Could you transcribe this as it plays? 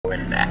go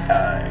and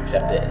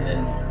accept it, and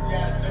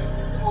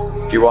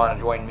then if you want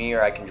to join me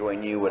or I can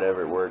join you,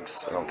 whatever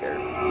works, I don't care.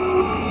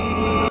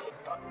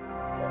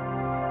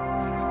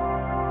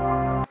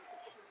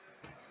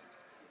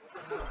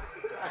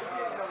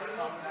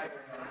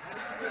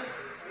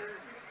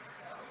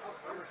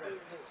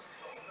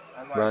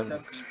 Run.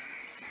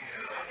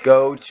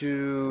 Go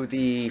to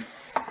the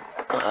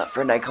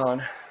friend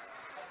icon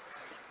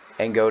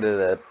and go to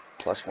the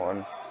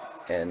 +1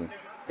 and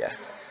yeah,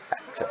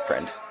 accept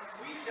friend.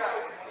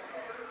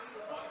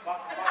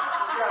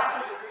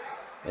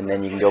 And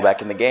then you can go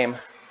back in the game.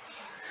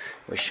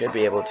 We should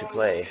be able to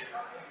play.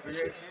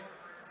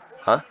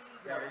 Huh?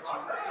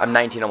 I'm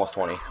 19, almost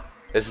 20.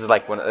 This is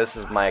like this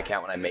is my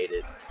account when I made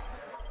it.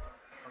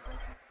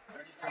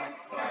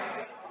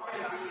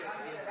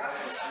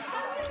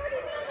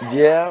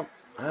 Yeah,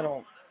 I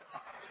don't.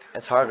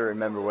 It's hard to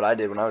remember what I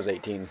did when I was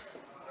 18.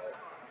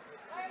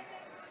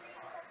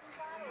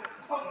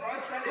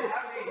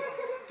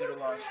 Did a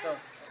lot of stuff.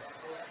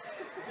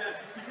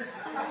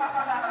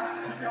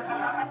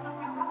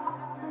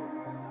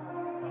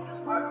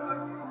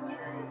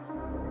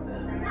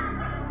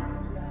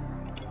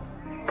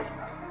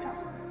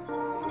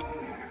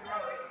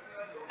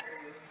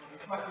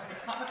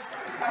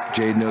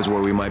 Jade knows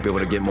where we might be able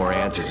to get more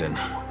answers in.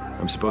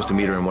 I'm supposed to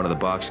meet her in one of the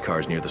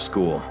boxcars near the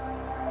school.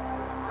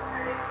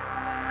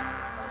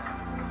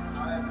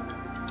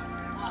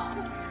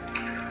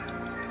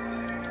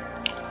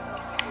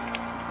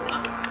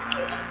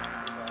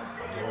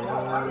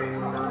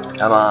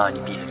 Come on,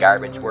 you piece of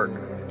garbage. Work.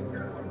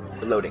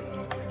 Reloading.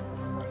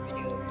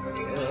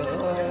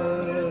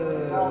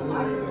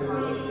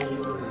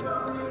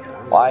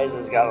 Why has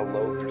this got to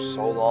load for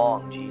so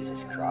long?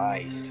 Jesus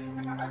Christ.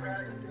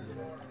 Okay.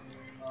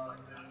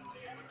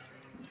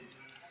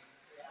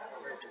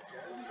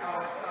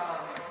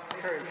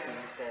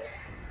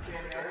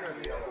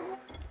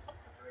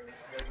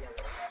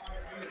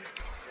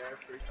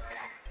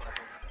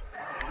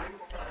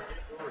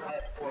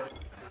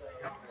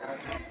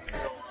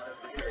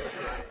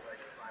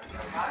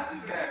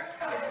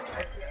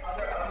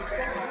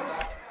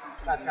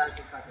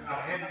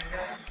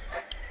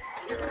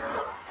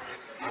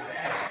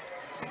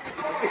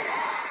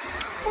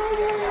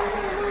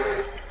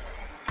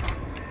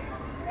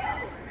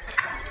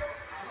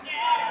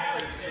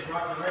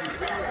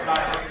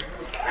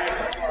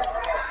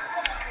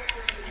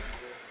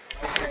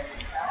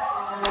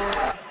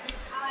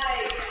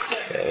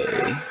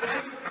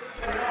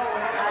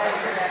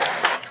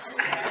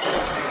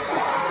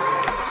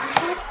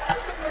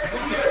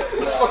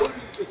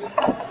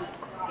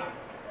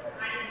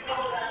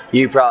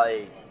 You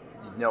probably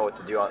know what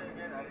to do on.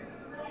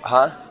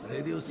 Huh?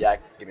 Yeah,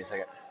 give me a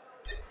second.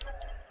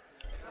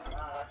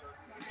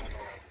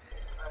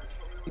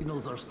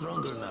 Signals are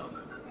stronger now.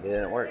 It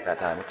didn't work that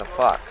time. What the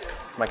fuck?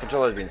 My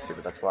controller's being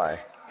stupid, that's why.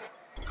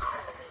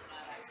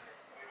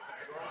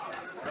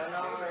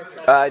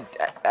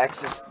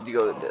 Access, you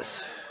go with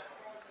this.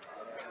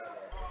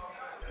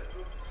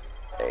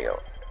 There you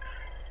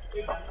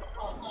go.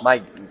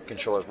 My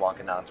controller's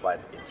walking out, that's why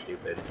it's being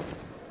stupid.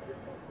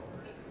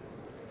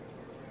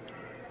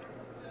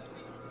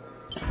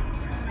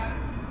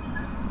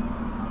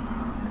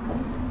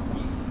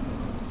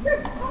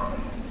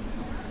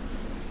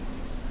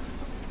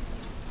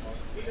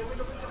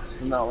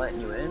 It's not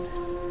letting you in?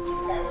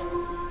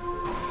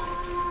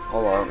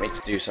 Hold on, let me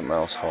do something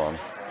else. Hold on.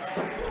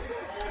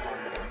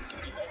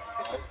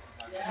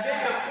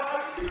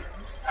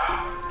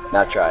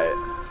 Now try it.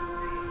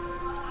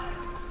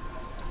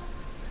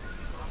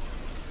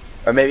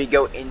 Or maybe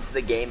go into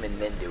the game and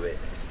then do it.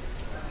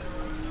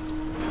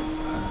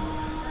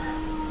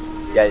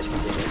 Yeah, just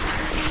continue.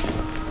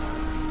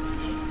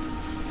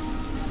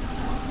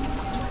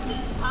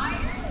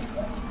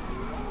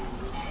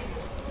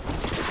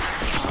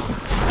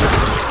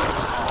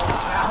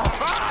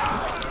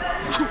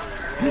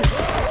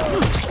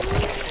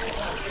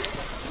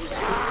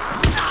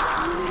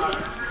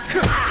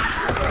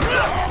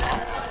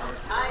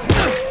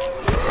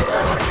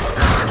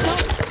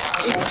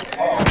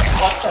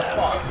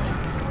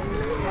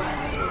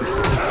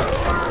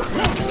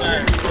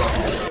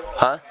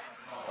 Huh?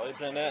 Are you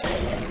playing that?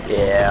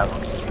 Yeah.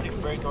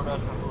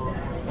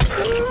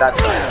 That's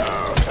right.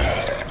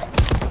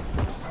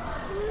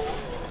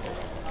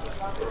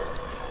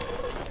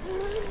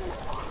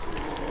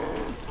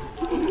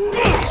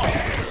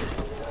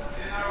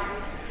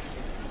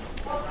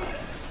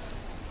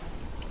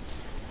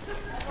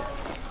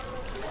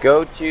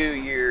 Go to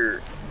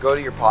your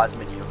pause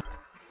menu,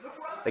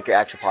 like your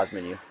actual pause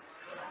menu,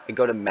 and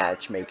go to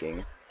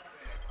matchmaking,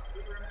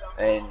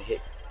 and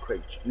hit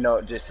quick. No,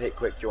 just hit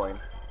quick join.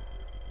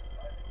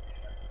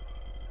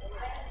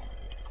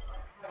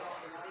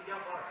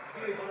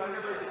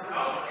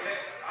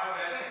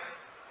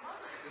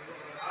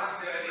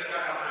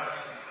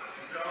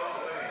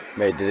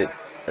 Wait, did it?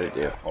 What did it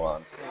do? Hold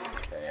on.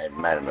 Okay, I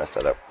might have messed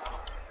that up.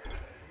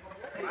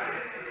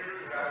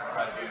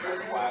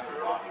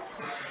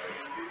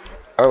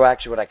 Oh,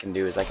 actually, what I can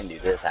do is I can do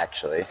this,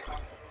 actually.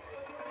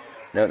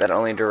 No, that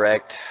only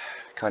direct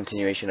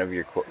continuation of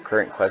your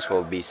current quest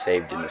will be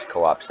saved in this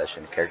co-op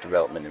session. Character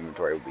development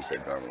inventory will be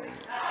saved normally.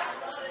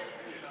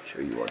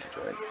 Sure you want to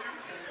join.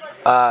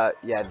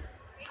 Yeah,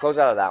 close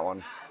out of that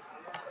one.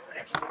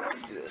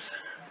 Let's do this.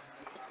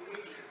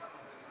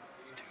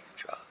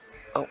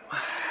 Oh,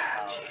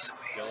 jeez.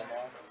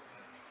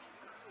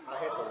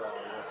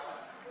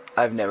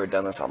 I've never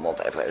done this on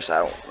multiplayer, so I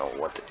don't know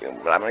what to do,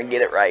 but I'm gonna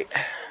get it right.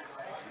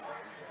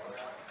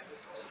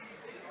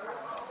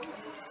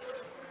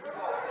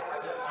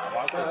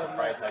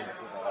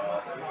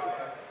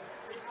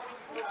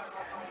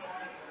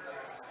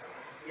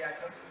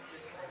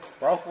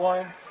 Broke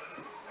one.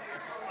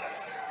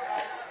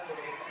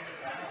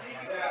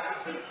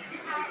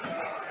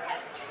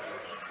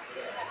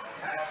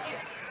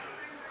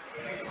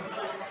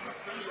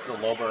 The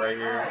Loba right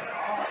here.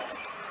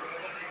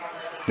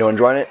 No one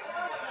join it?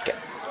 Okay.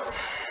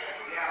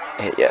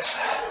 Hit yes.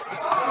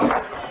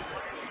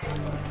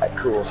 Alright,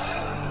 cool.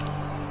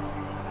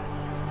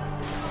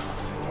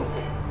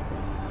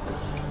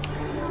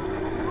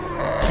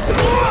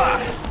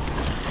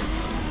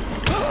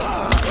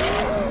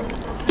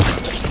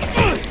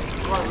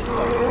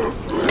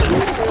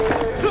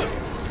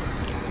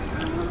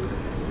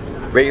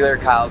 Regular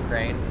Kyle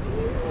Crane.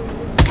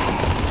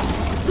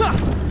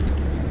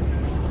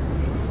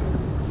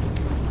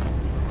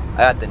 I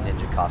got the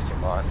ninja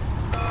costume on.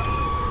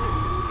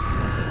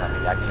 Let me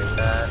deactivate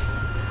that.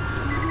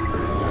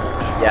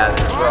 Yeah,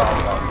 we're all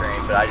Kyle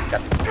Crane, but I just got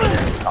the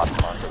ninja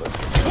costume on, so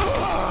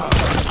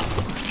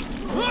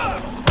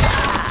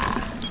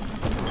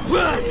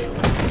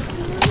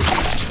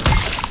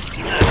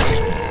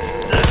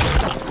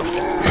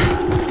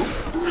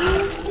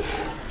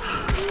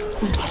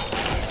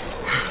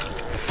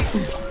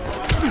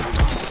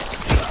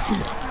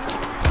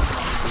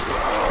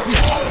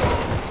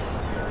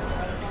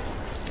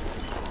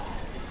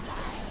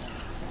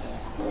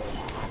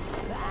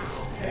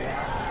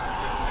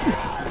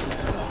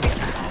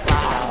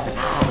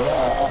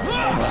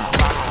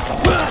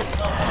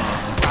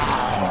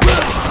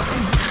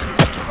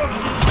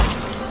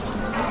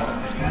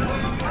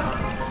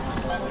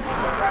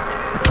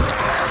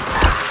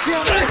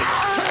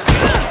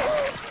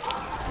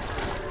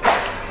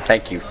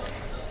thank you.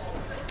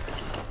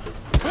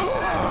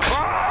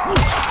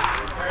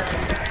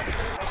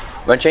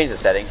 I'm gonna change the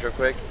settings real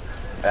quick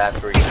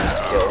after we get this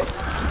kill.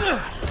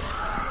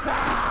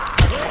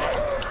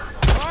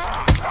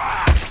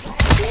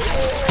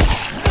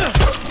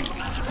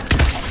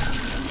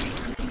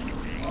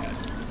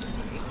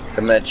 So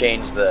I'm gonna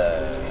change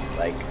the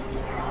like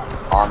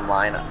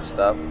online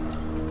stuff.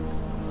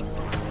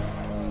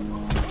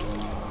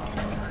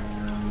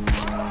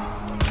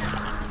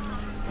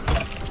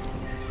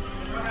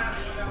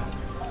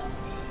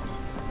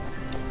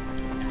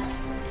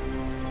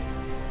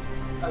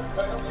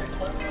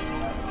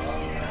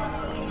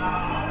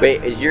 Wait,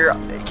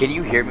 can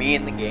you hear me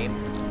in the game?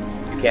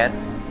 You can?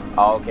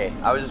 Oh, okay.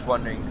 I was just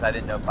wondering because I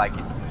didn't know if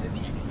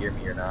you could hear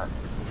me or not.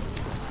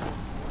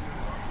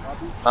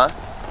 Huh?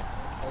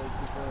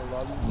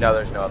 No,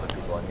 there's no other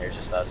people in here, it's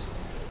just us.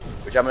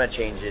 Which I'm gonna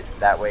change it,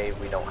 that way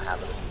we don't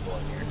have other people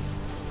in here.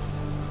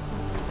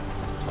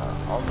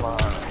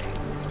 Online.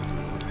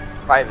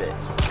 Private.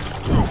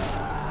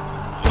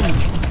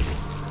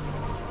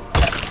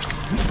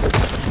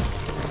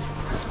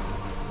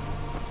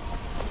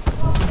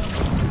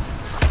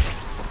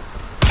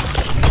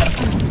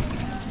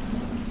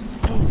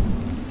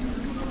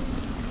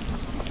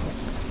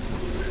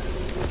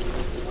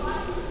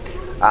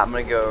 I'm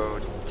gonna go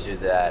to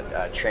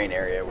that train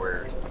area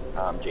where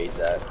Jade's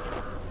at.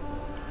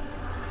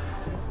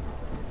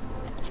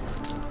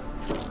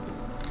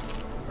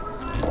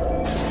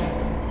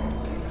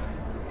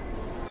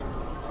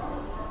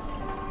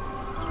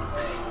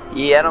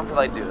 Yeah, I don't feel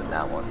like doing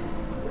that one.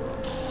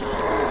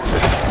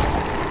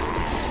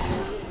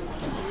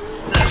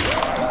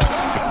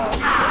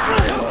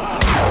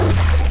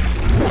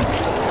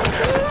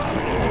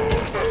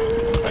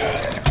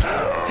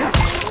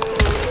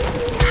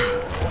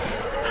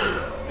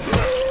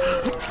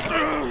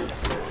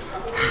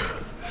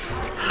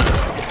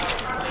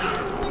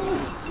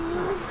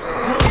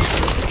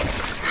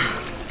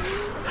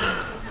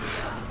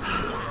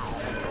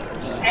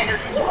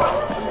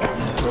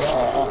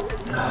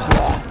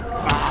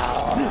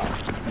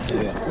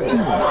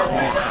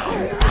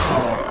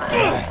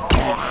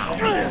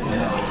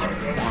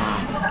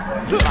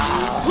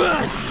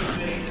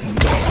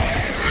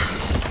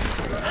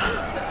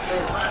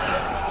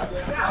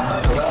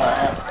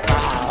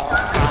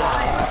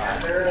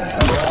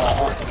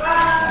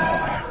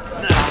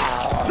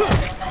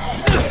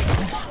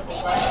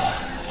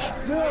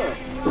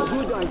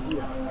 Good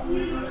idea.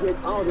 Get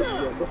out of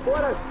here before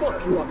I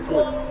fuck you up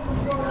good.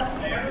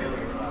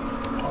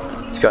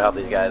 Let's go help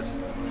these guys.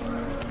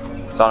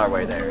 It's on our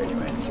way there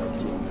anyways.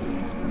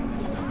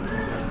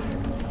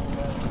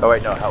 Oh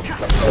wait, no, help.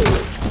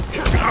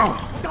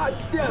 God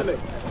damn it!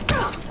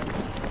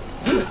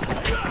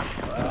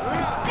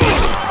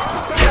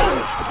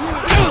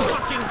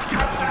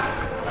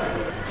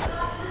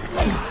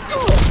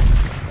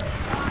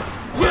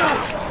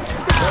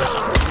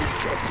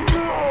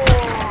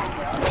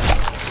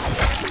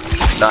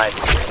 Nice.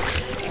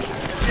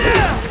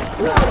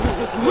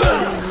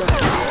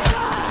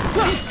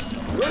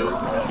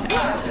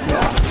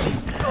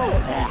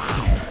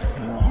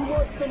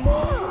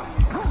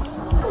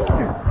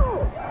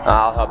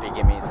 I'll help you.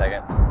 Give me a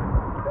second.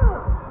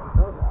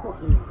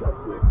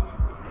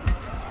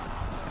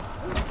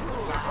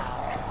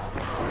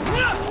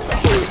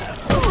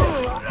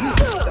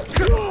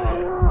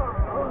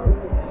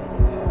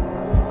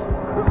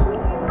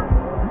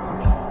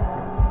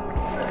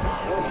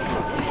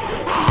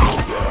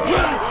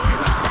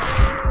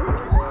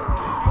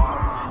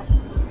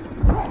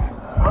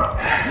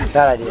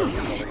 Bad idea to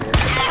come over here.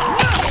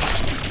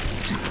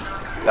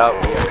 Oh,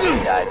 he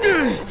died.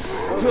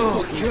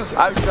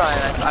 I was trying.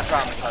 I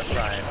promise I was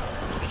trying.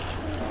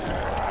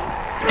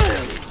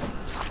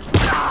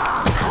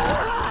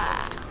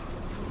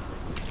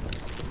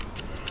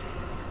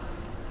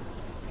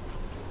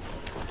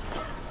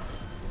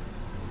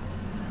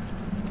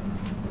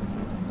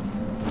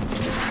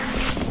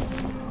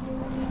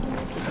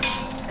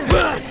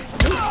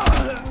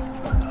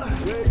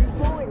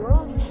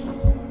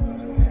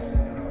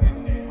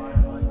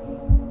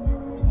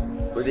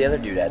 Where's the other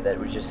dude at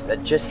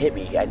that just hit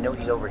me? I know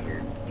he's over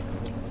here.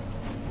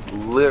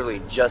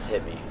 Literally just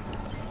hit me.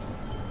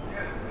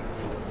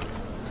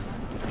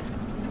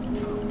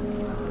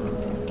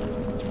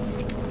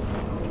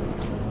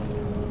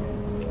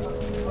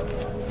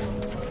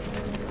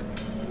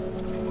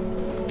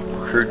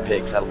 Crude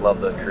pigs. I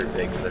love the crude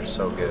pigs. They're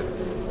so good.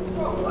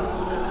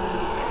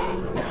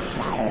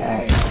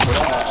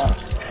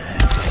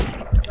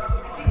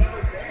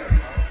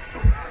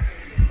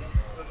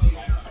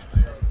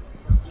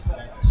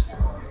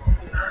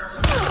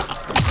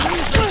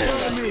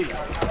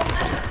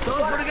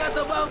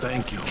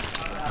 Thank you.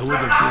 I would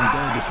have been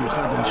dead if you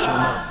hadn't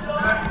shown up.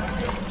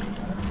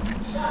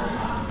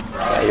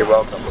 Yeah, you're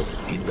welcome.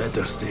 He'd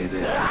better stay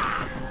there.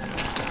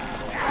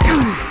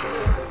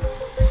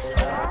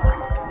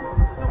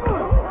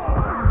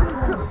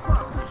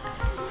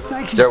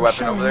 Is there a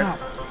weapon over there?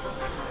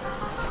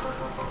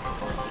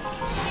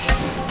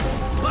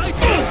 My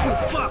God, you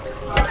fuck!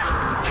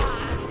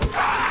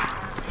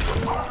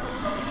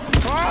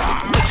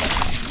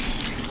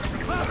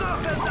 Fuck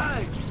off and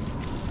die!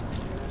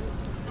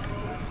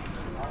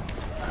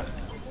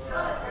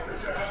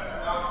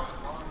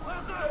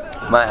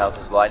 My health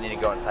is low. I need to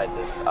go inside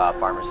this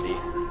pharmacy.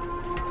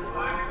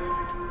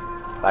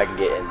 If I can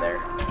get in there.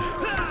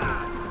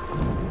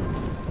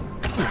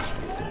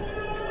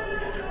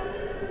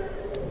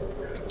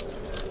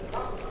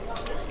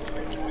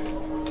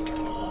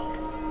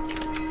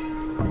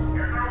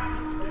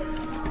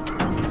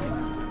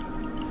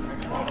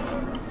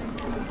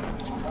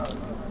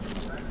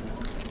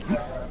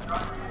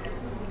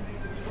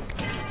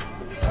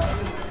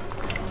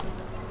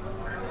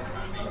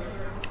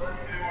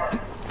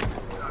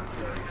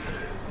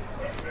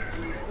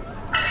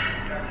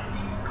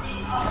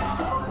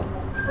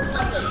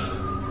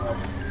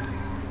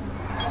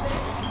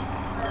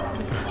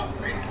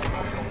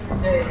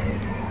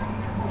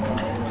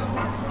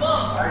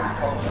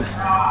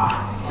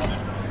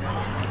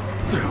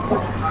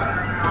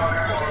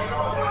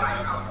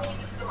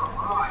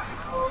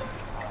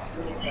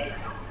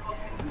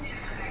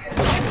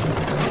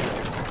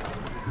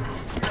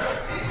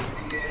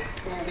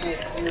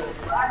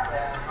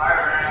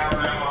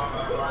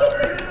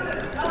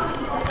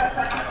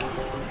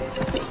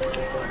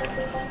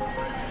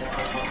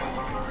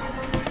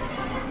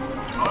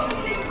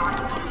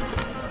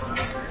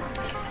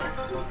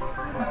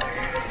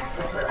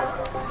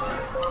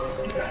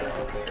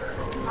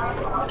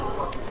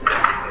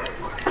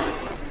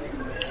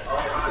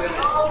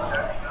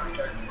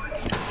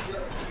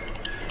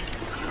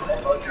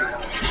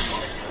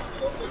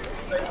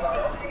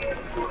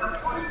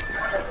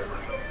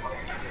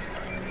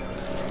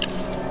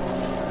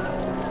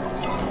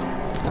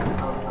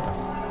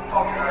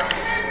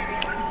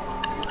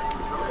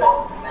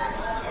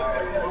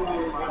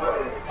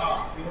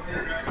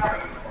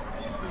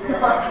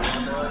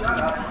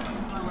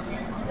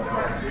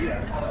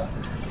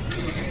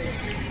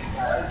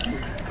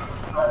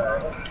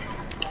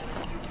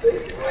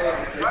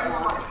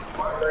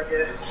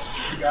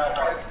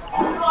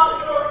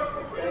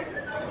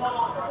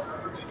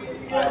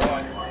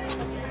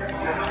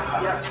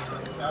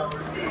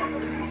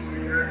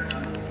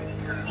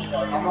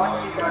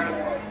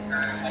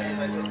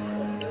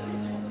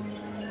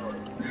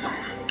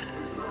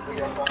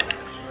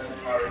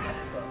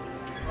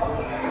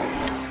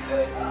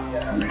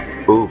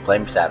 Ooh,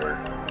 flame stabber.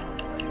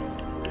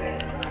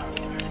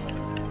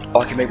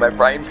 Oh, I can make my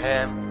frying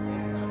pan.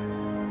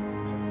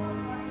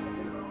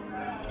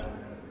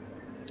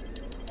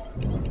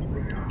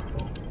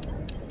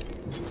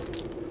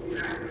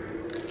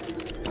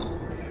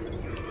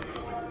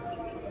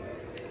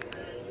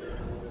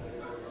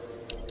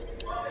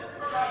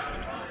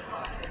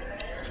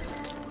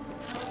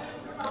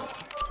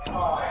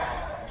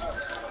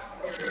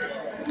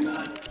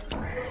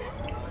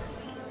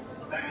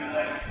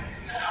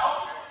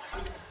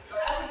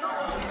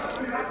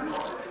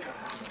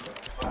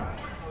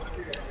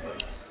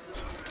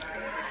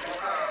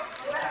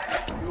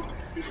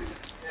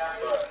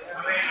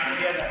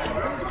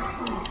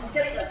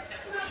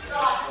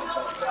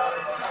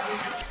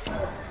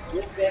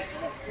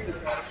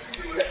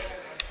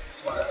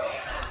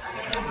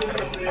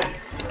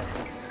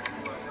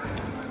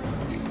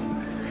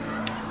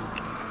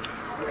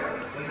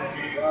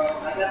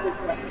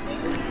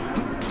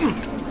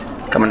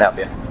 Coming to help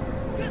you.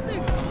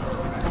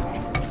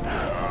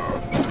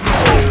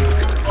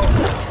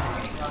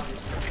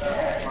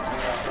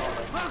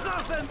 Fuck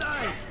off and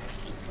die!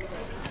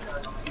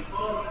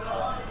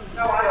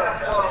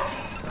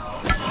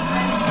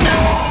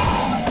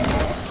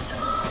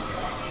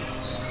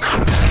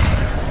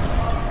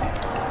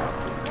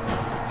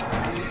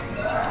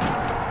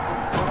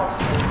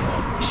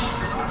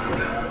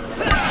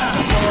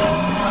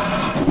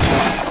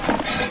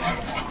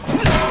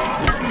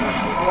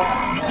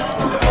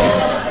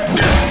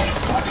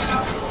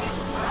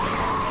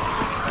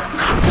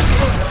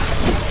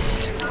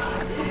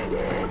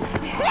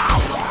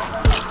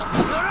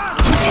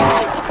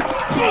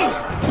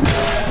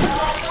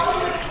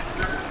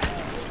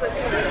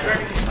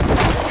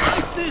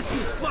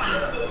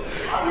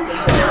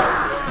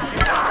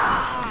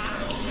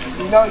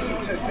 You know you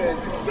took it.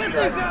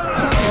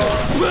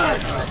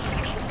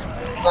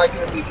 Not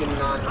gonna be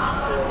getting on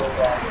for a little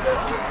while.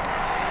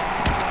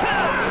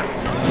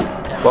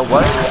 Well,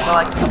 what? It smell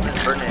like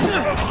something's burning.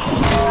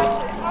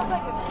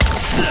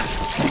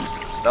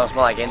 Don't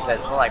smell like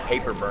incense. It smell like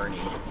paper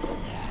burning.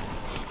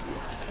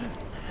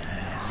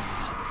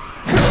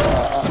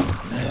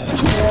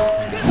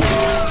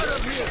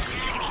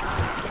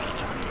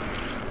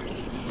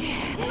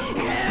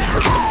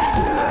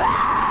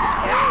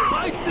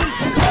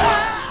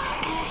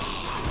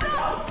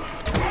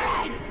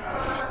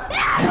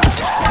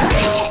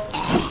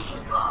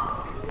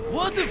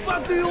 What the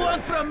fuck do you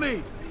want from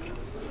me?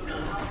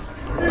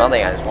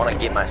 Nothing. I just want to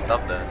get my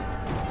stuff done.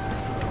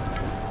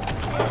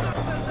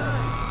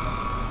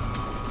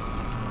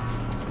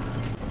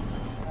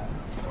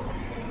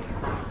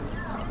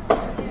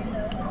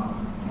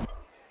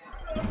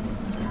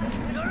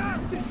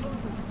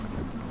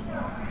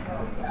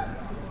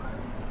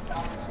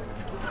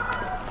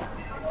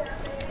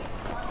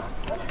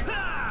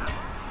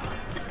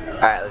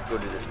 Alright, let's go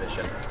do this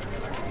mission.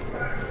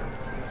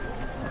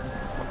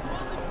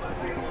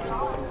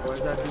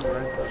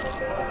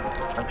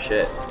 Oh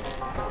shit.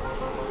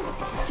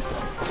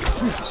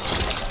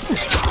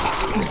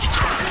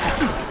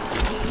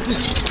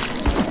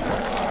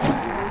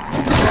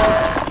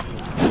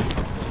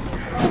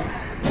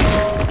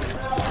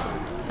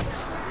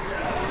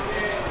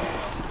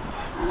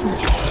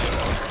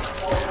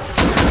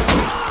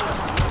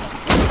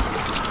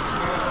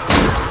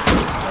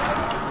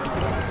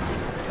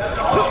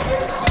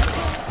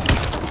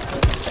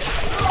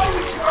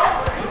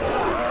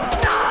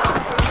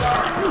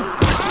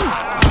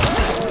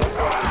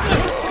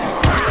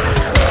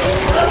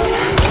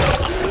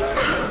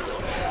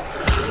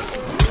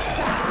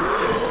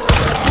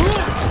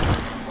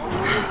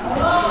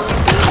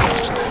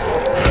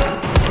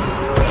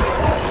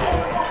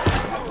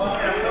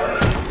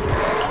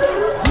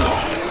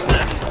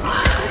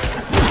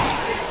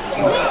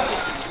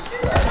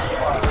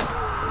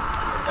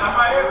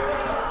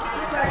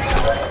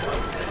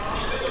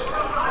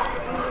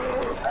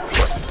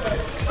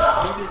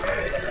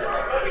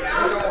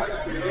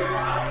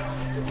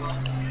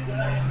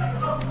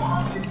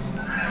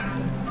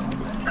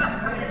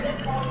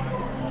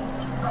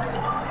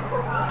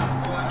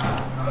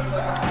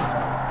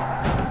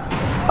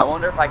 I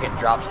wonder if I can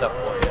drop stuff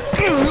for you.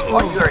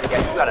 Oh, you already got,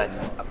 you got a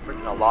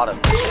freaking a lot of.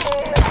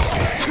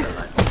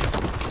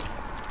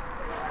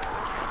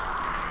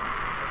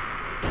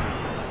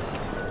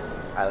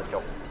 Alright, let's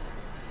go.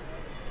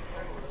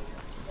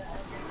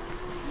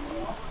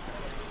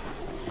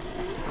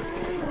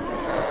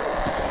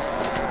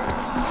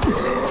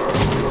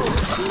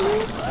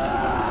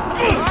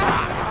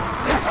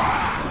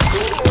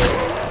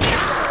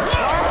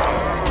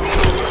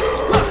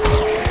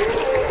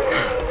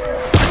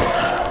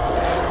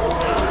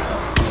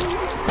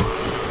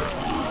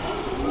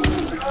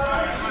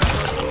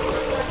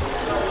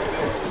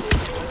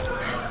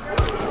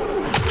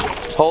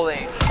 Hold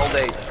H.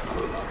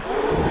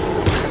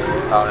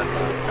 Oh, that's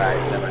not. Alright,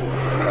 never mind.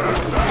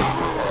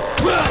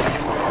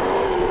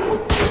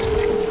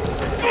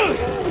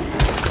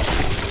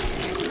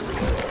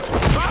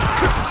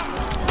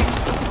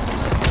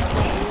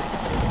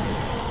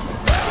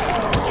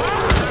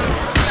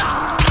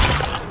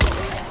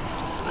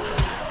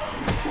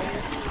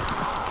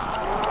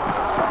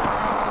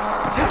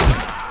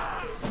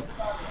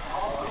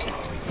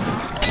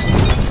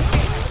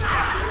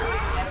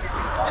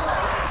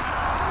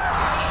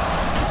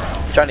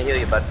 Trying to heal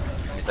you, bud.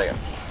 Give me a second.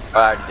 Oh,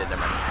 I already did,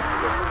 never mind.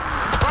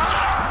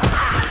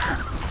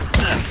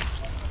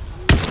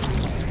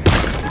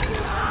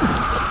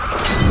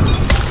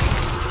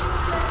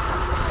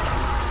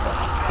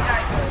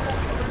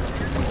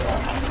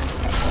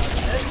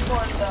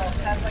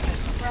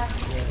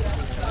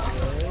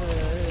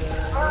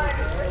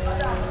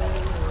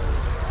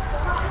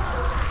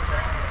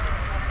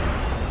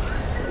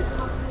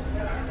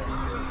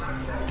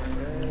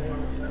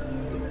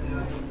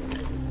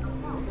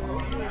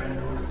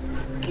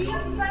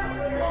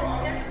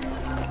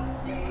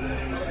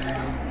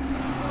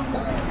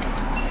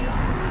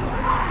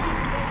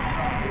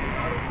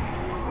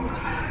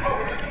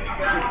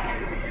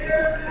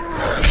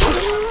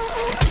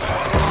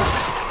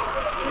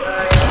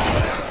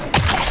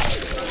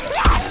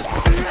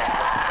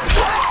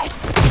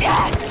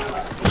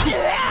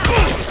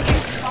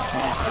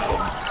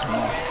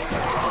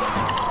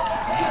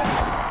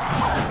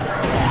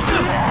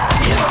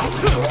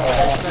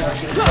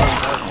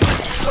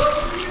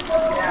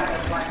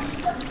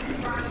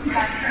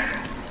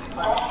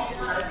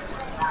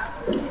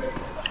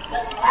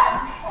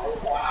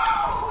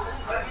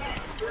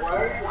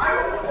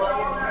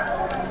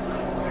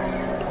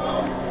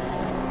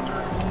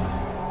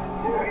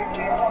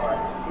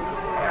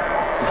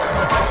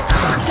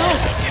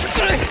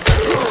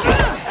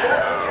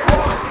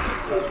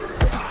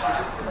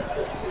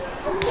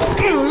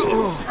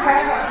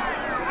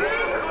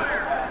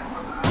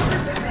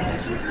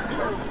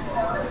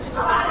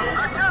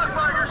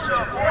 Identify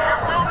yourself, or you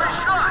will be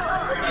shot!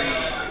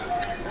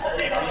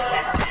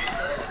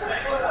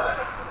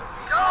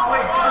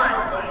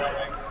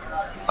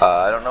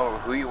 I don't know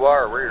who you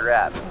are or where you're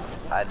at.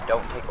 I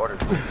don't take orders.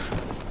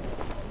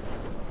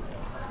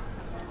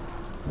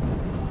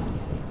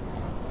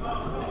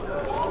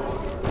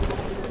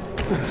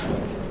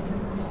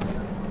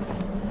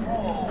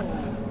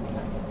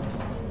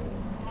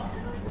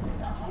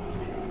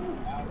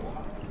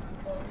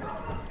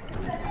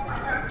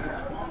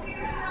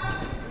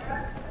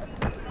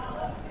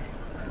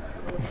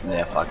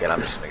 Yeah, fuck it, I'm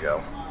just gonna go.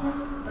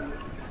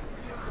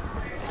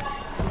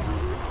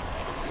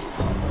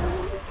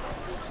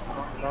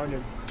 Found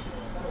him.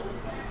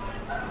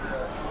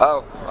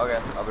 Oh, okay,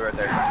 I'll be right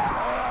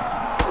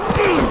there.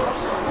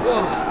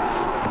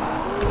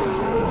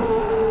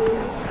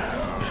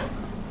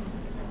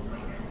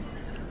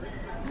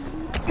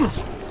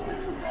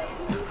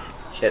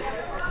 Shit.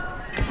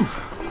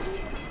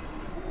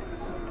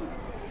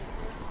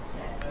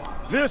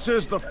 This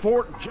is the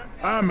Fort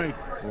I made.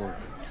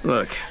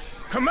 Look,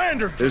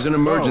 Commander! there's an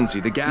emergency.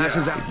 The gas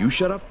is out. You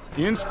shut up?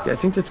 Yeah, I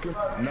think that's good.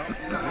 No.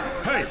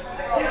 Hey!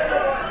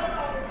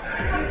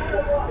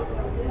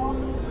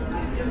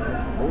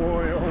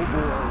 Boy, oh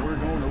boy, we're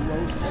going to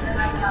roast some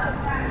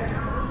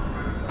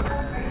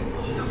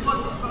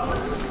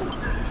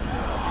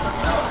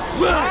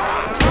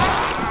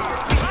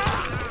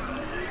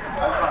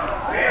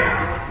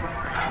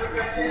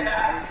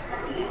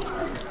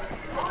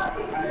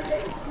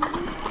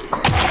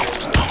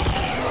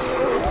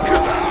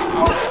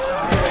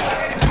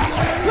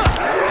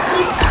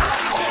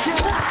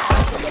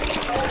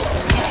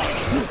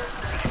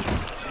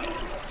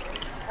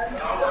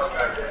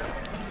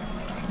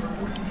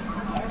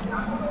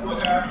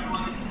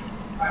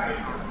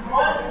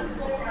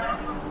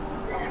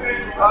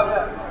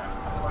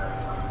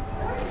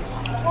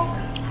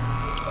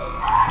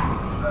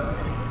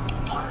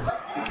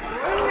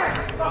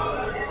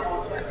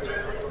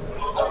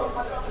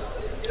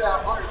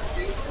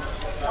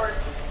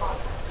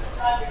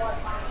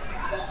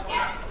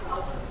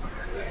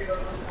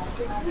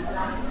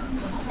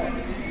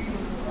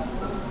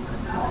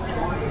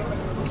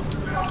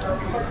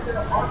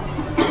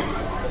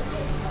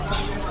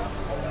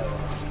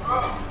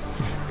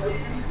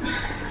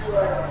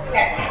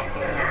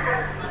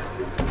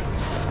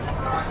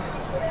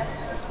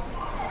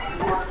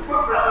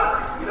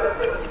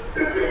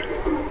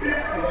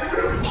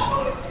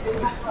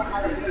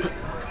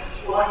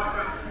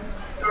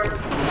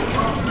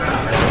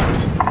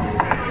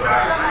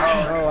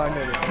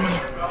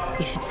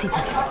You should see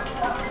this.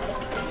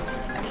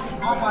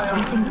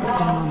 Something is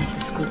going on at the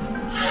school.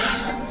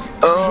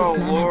 Oh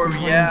His men Lord,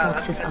 have been yeah. hauling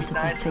boxes out of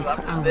that place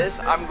for hours. This,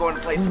 I'm going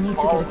to play We some need to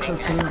get a following.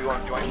 closer You look.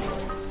 want to join me?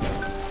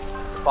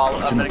 Follow.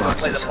 What's I'm in the gonna go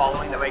play the boxes?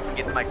 following. That way I can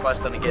get my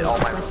quest done and get all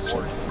my Question.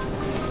 rewards.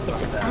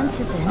 If it's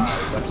Antizin,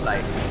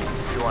 Website.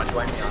 If you want to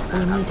join me on we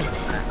that, need it.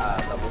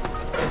 level.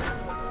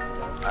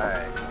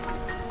 Alright.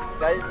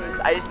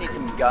 I just need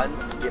some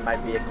guns to get my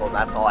vehicle, and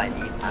that's all I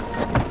need. I'm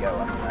just gonna go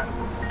after that.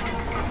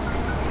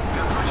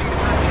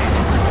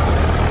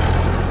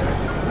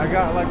 I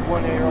got like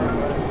one AR.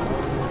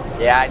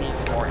 Yeah, I need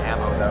some more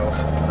ammo though,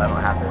 because I don't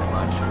have very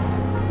much.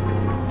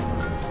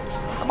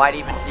 I might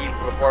even see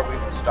before we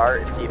even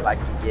start, see if I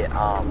can get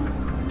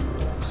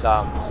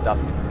some stuff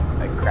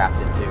like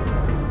crafted too.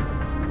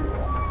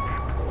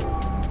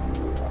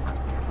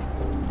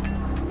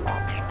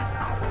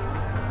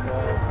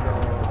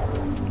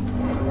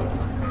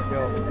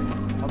 Yo,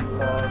 I'm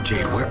fucked.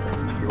 Jade, where?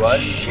 You what?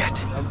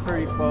 Shit. I'm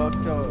pretty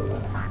fucked up.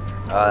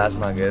 Oh, that's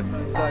not good.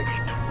 It's like,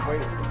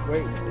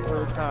 wait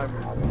for a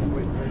timer.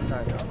 Wait for a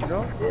timer. You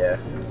know? Yeah.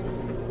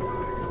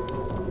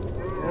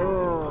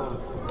 Oh.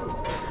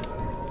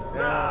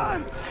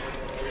 Yeah.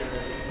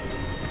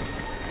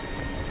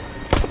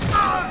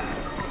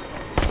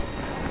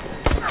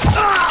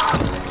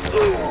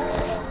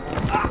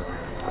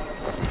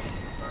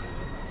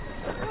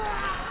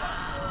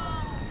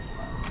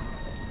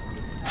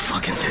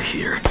 Fucking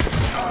Tahir.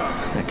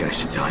 That guy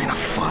should die in a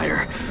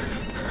fire.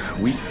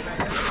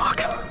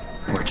 Fuck.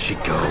 Where'd she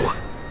go?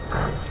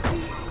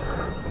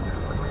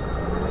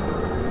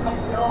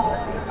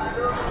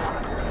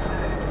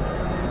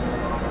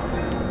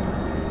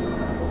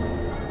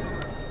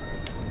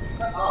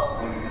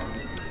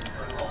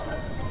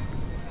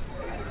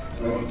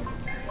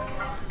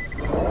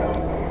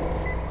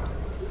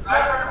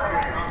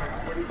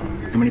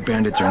 How many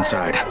bandits are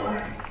inside?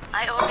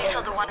 I only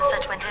saw the ones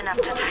that went in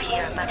after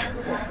Tahir, but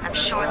I'm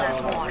sure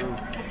there's more.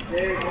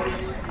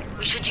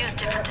 We should use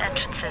different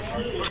entrances.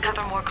 We'll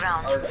cover more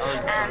ground,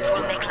 and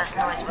we'll make less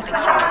noise moving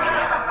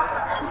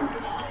separately.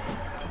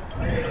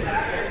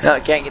 No, I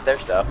can't get their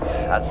stuff.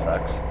 That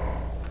sucks.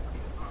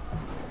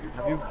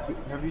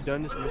 Have you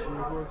done this mission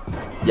before?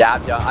 Yeah,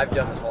 I've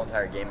done this whole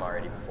entire game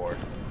already before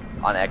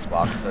on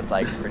Xbox, so it's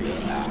like pretty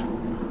easy. I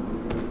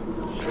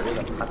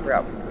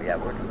forgot. Yeah,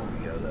 where did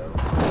we go though?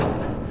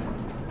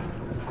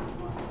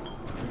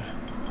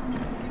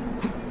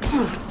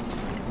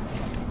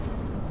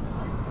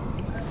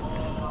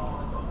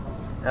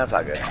 That's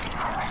all good.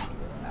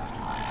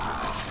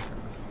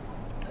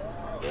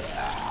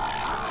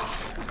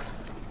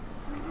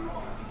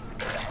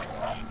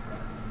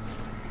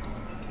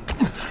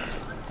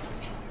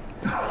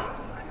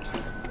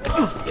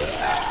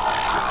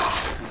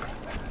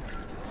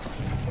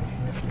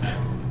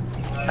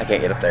 I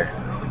can't get up there.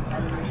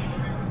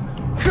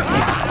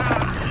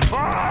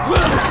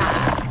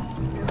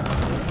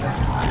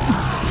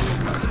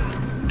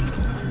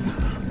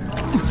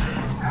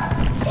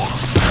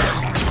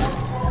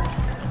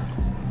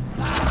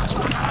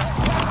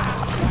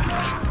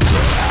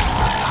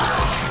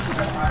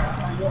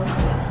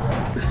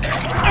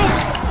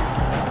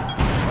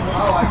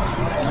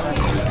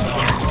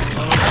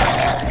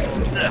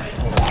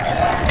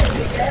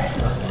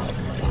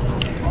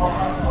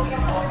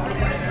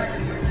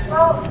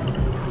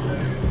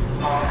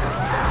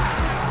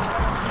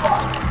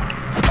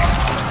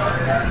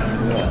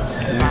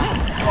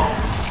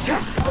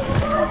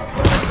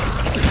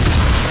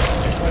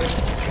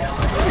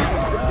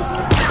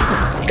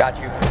 Got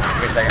you.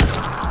 Wait a second.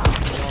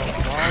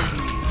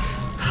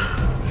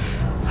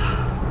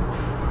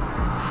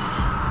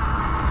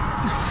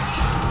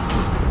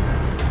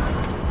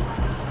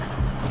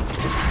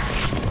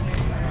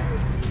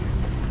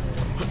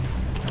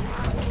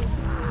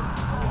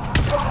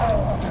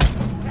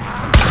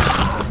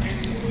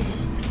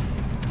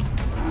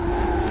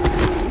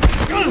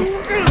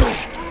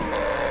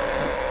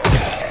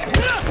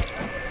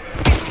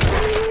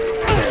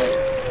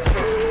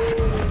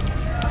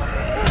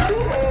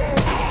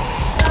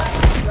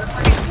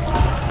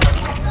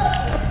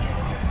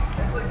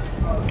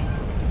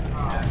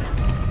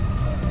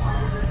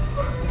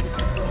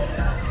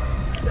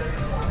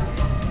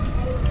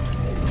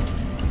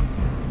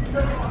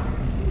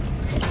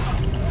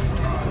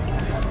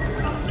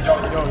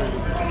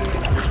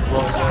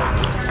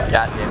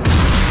 Got you.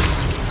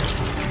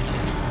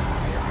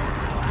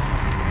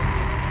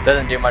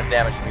 Doesn't do much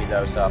damage to me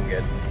though, so I'm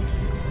good.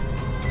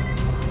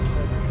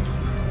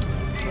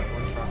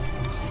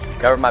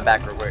 Cover my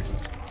back real quick.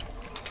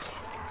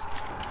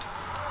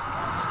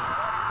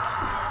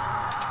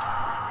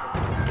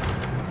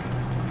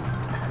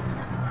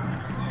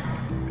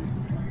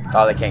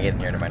 Oh, they can't get in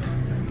here, never mind.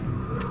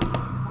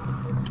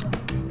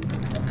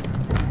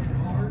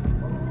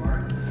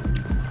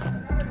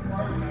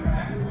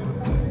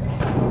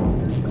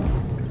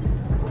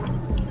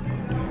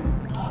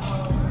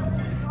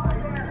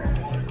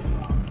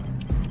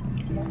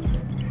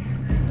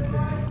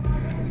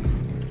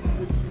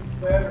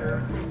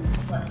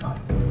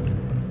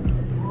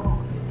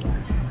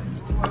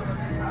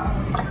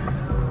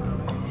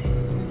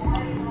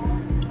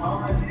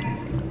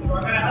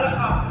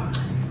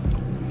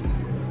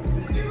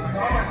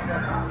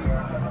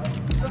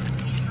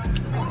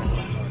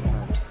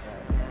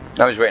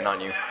 I was waiting on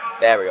you.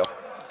 There we go.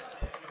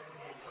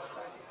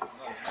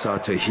 Saw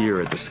Tahir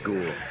at the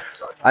school.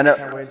 I know.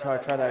 Can't wait until I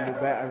try that new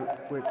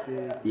bat with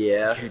the.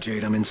 Yeah. Okay,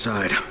 Jade, I'm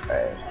inside.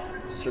 Alright.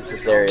 Switch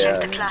this Check area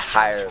the classrooms.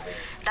 entirely.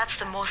 That's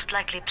the most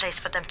likely place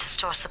for them to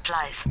store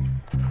supplies.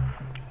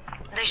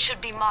 They should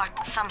be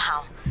marked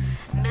somehow.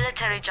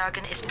 Military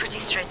jargon is pretty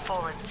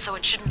straightforward, so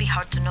it shouldn't be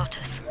hard to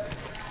notice.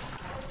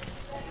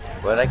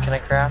 What can I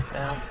craft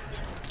now?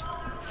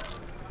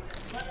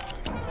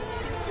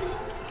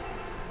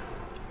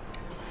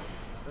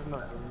 There's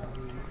nothing.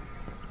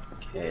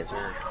 Okay, is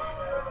there...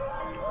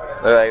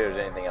 Look like there's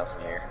anything else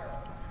in here.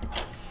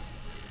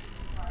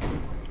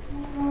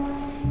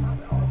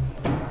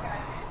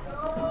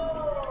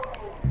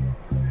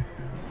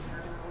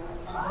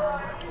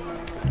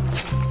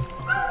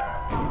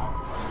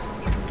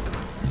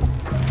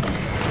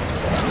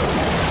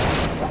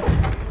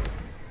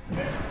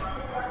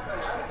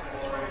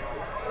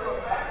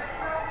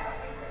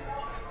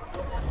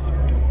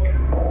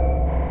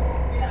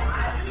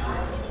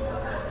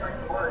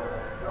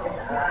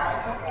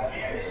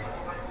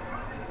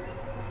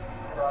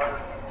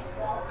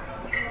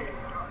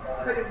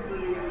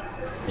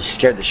 You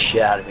scared the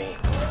shit out of me.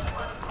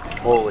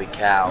 Holy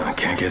cow. I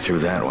can't get through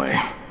that way.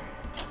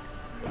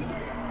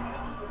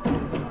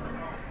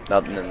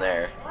 Nothing in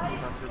there.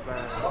 Not too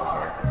bad.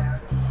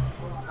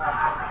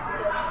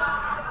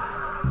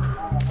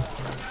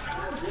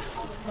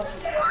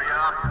 Hurry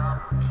up.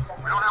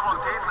 We don't have all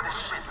day for this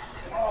shit.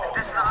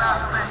 This is the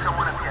last place I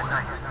want to be at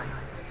night.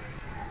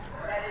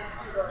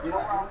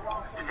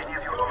 Did any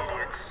of you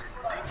idiots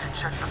think to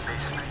check the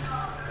basement?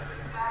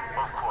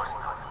 Of course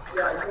not,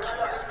 because the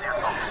key is still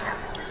up here.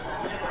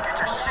 Get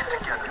your shit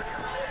together.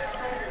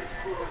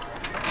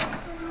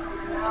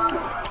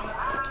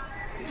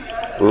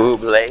 Ooh,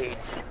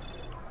 blades.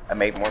 I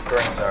made more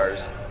throwing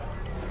stars.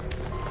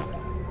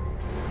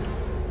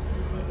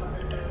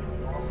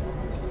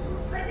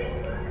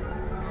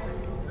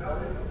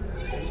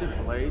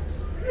 Shit, blades.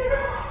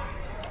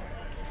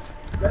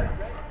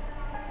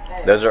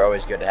 Those are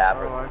always good to have.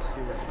 Oh, I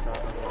see what you're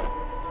talking about.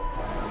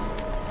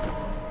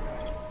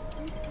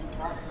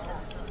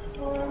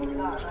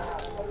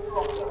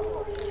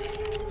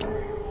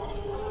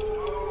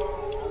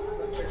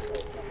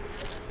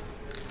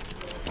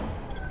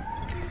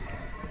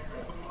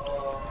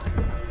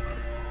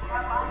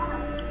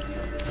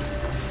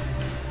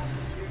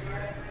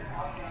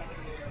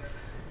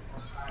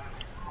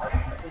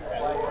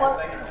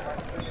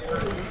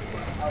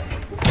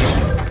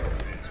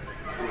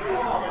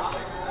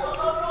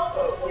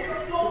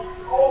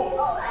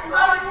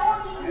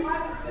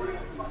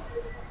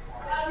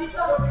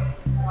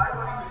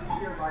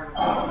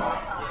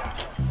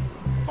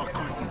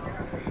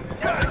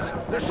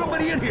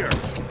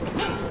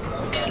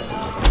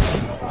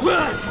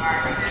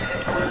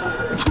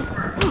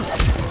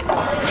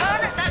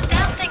 that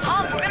damn thing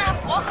off. We're gonna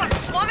have walkers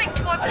swarming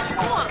toward the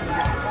school.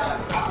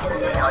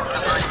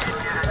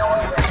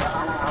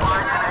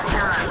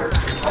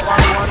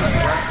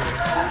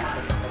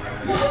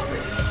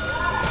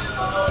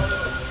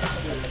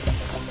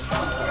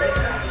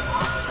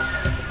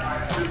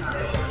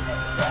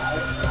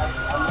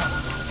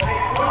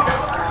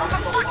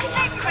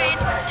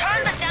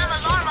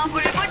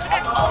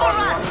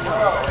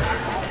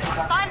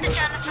 Find the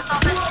janitor's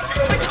office. The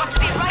switch ought to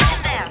be right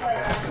in there.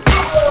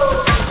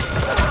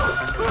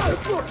 I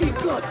fucking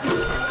got you!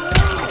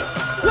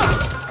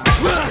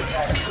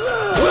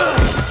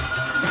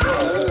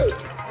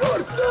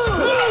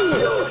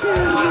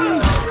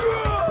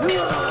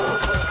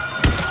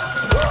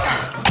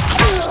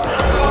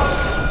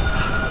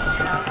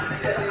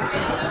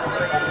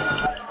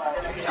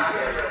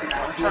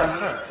 I'm trying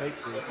to fake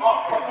this.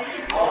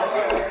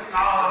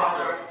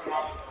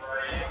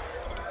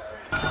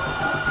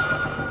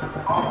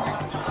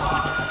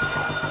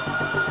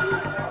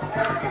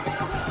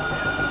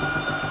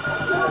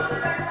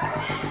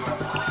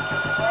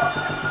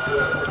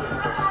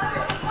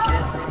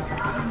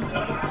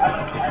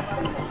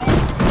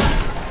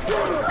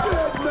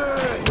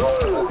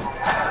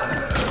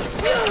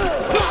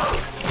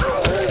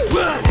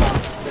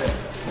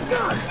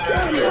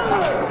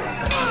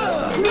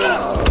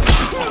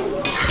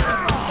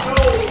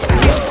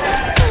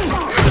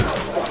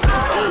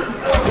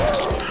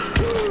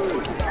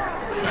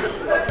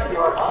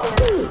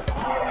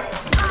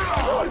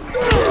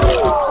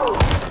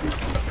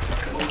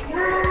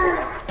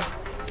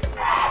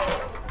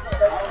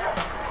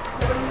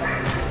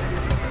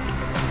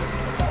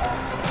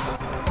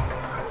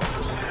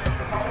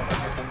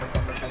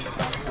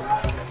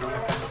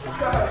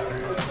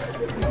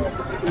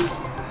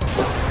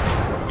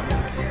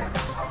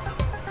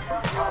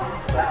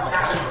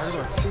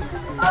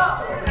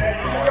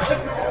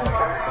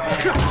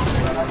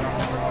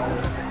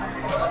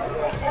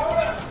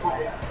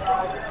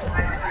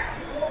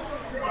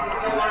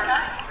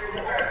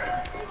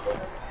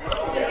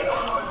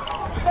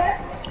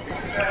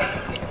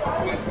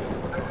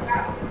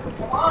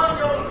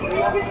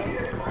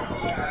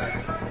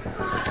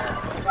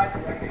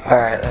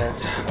 Alright,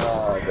 let's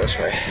go this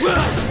way.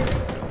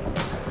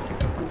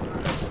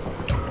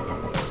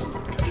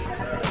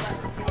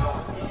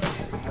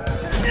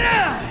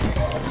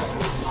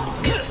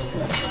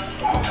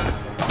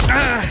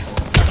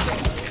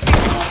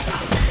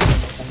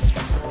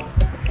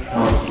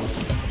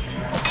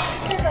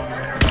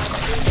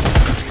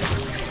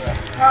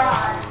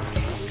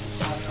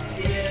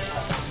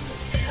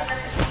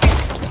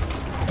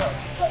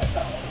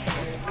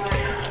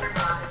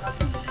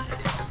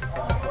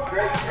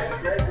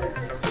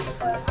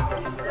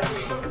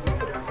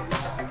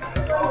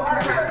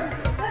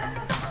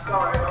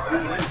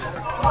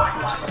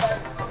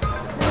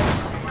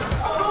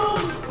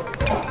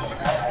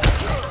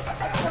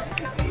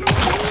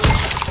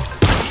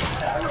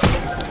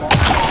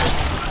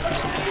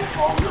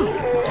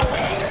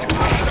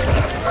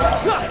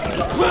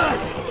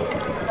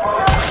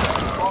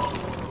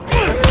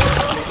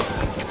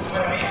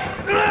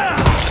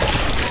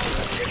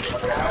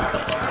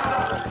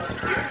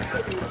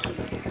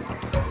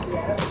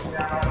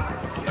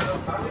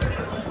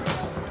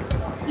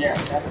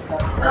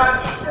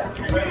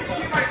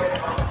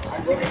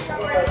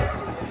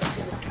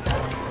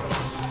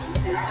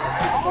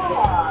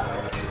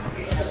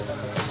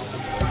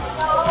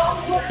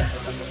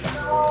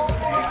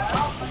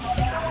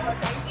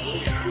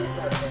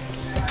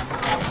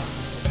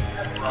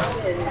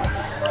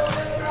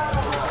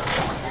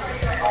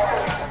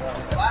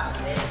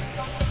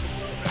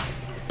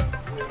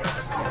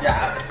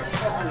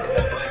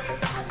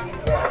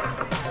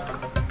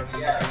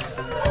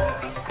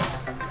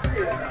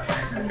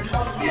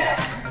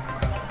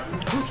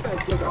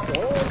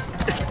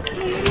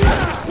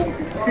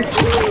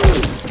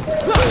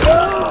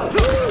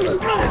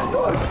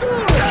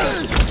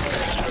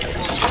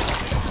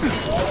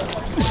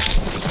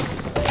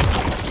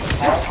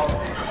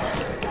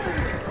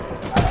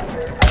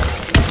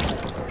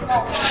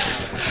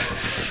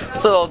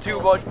 It's a little too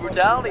much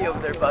brutality over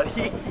there, buddy.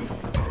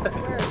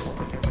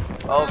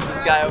 Oh,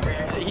 this guy over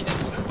here, he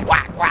just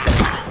whack, whack,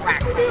 whack,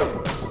 whack.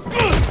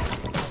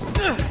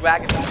 He's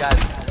whacking some guys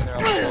and they're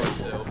on the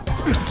floor,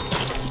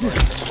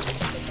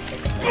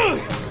 too.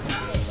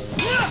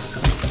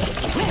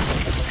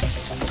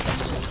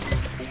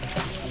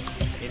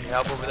 Need some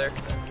help over there?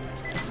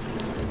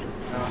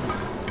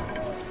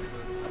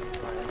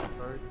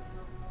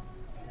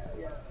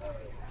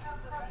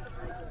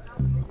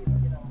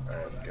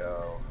 Alright, let's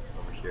go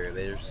over here.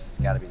 There's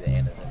gotta be the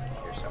Anna's in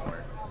here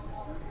somewhere.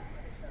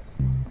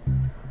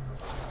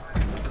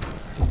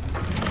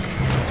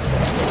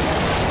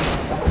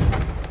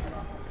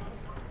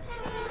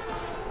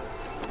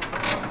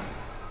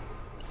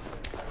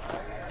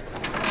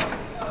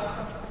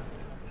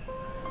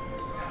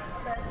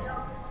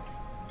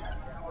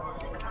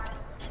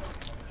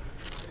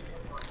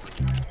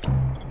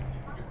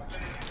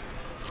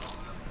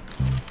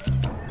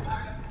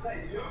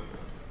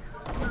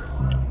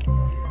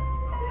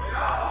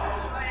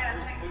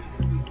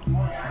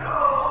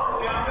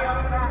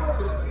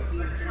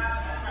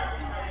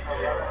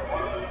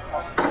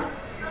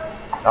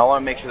 I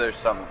want to make sure there's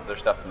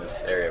stuff in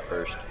this area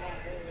first.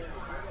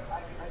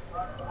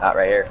 Not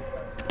right here.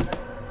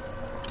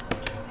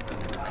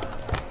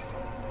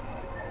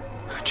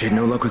 Jade,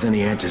 no luck with any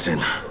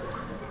Antizin.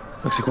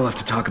 Looks like we'll have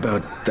to talk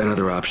about that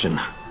other option.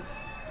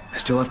 I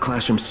still have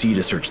Classroom C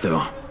to search,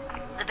 though.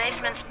 The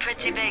basement's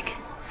pretty big.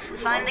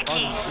 Find the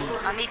key.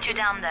 I'll meet you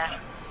down there.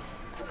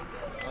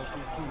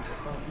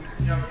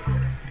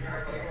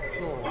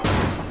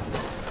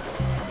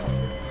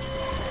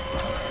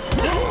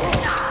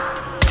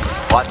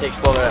 Watch the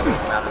exploder as we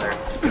come out of there.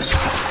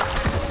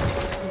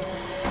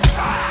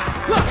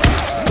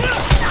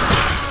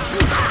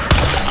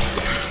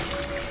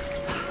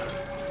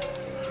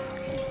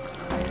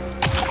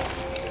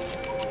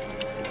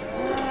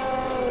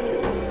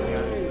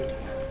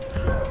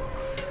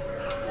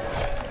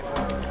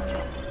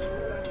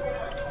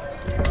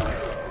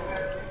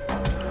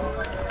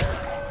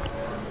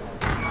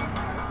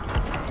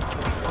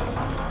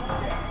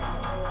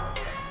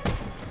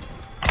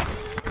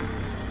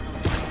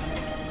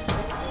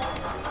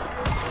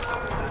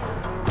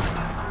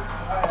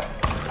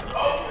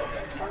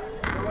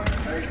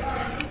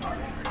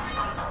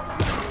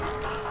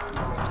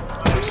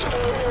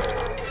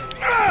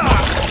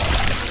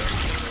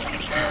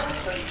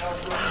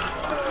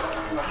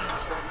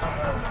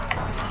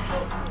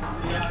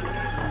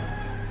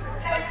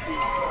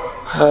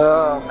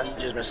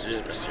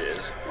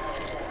 Messages.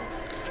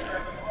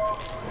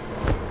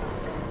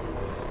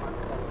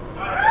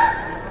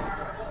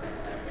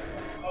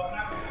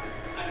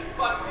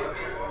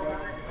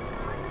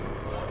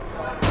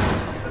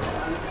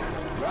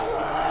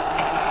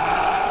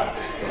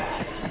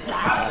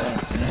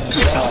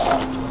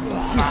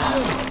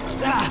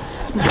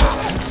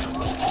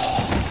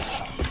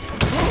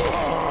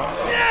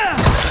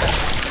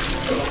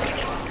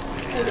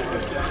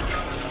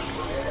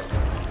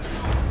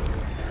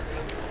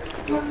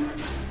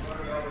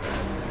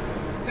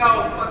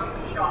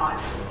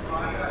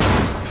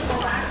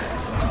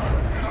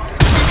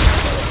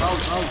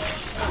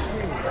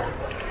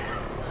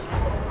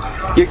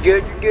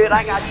 You're good,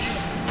 I got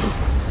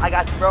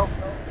you, bro.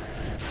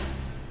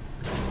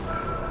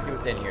 Let's see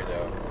what's in here,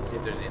 though. Let's see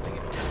if there's anything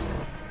in here.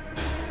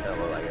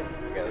 Doesn't look like it.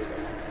 Okay, let's go.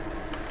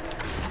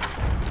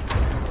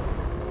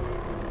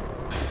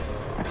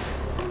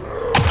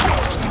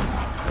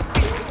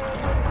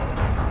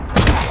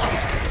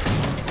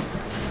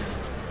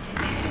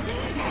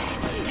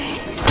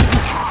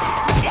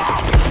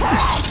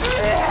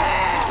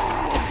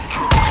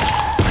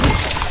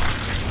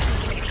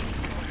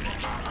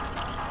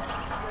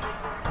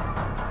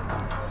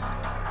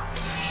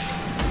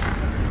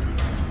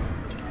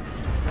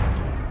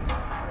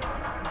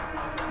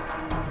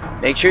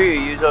 Make sure you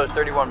use those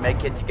 31 med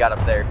kits you got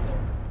up there.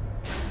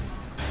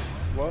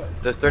 What?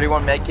 Those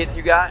 31 med kits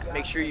you got,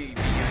 make sure you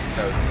use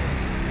those.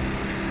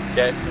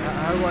 Okay?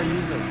 How do I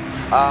use them?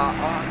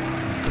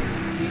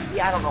 PC,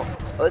 I don't know.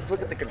 Let's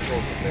look at the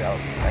controls real quick.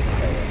 I can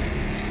tell you.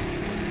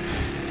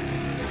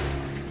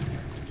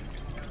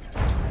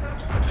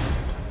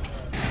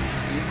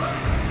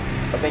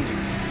 Oh, thank you.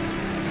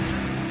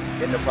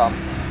 Yeah, no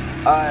problem.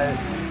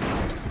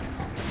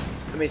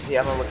 Let me see.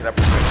 I'm gonna look it up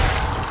real quick.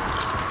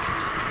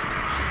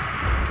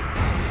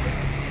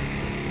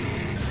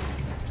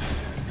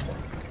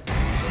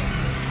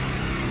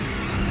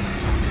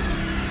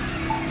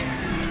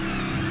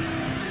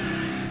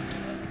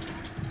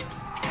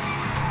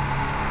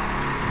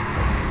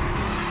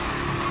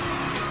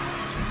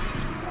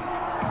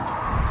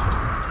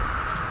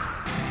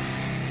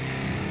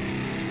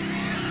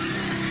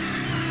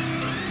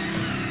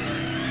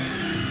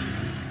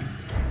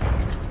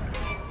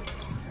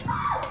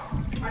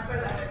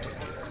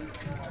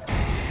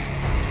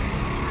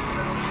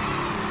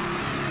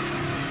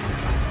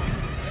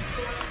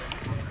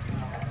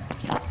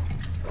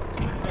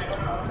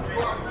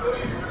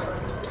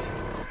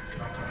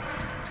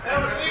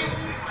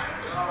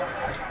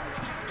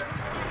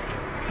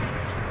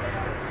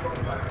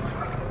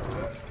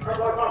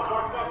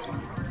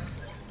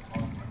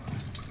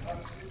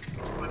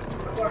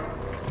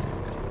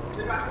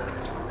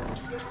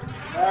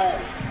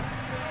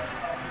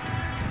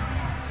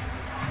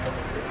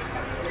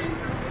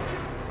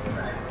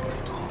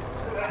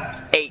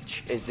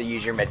 H is to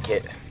use your med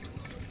kit.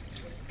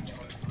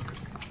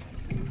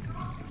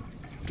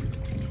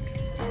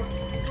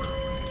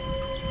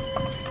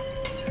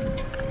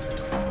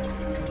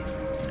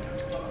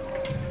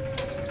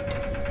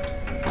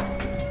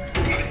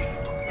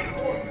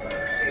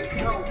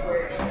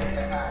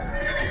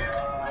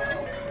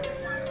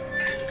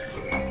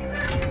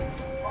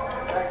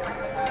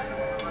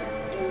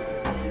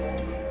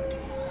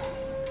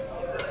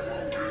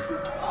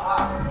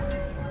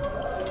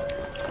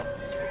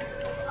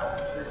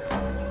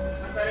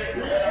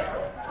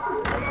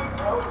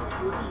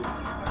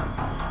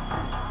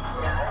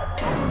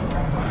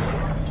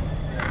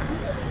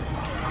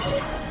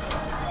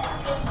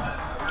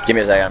 Give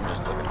me a second, I'm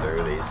just looking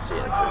through these, seeing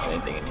if there's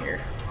anything in here.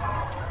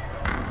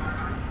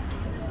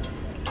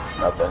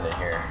 Nothing in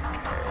here.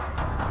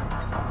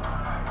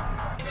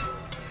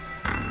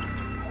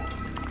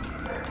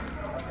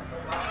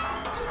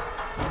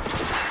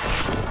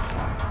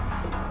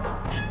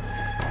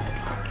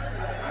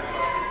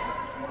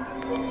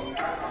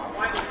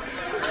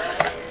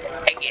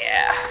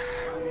 Yeah.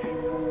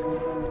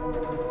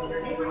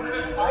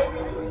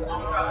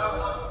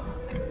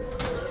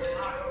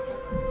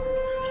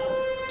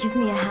 Give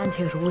me a hand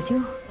here, would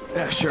you?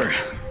 Yeah, sure.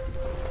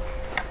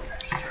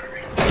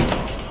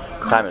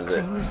 What time is it?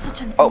 Crane, you're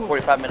such an Oh, oaf.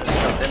 45 minutes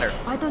until dinner.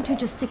 Why don't you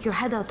just stick your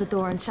head out the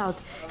door and shout,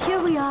 "Here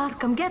we are,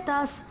 come get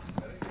us"?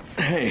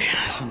 Hey,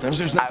 sometimes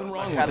there's nothing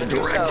wrong with a do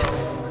direct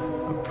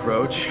so.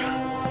 approach.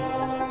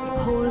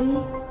 Holy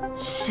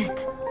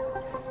shit.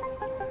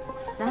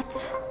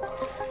 That's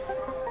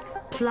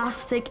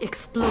plastic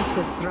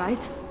explosives,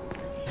 right?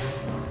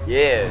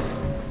 Yeah.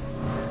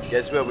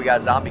 Guess what? We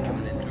got zombie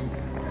coming in too.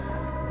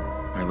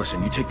 All right,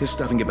 listen, you take this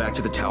stuff and get back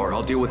to the tower.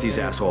 I'll deal with these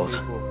assholes.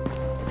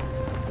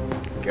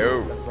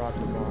 Go. Brought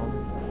the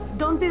bomb.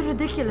 Don't be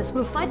ridiculous,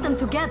 we'll fight them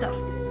together.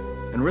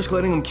 And risk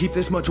letting them keep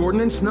this much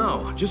ordnance?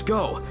 No, just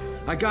go.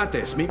 I got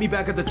this. Meet me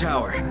back at the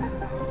tower.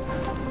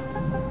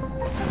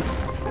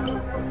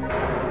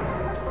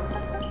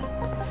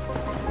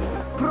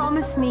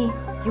 Promise me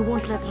you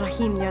won't let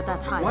Rahim near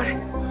that hive. What?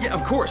 Yeah,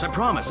 of course. I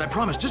promise. I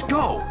promise. Just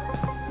go.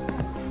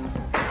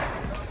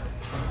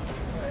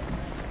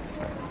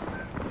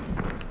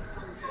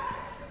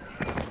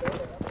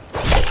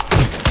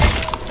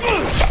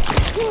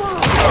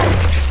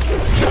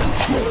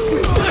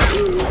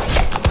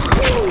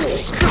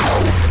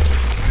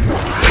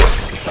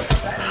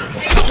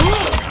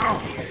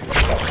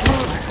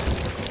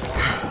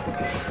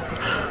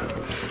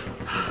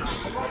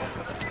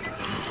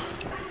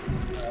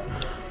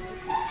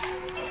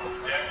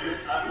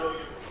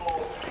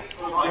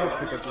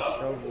 Pick up the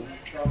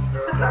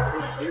shovel.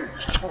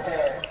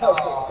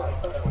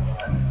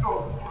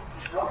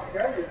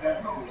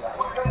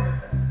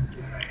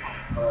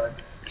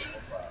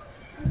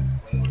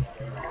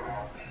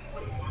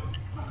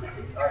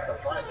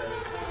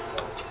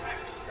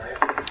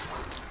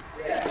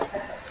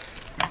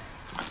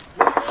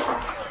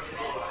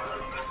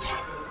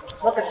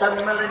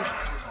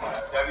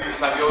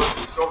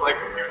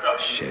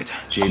 Shit.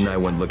 Jade and I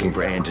went looking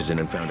for antizin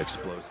and found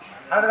explosives.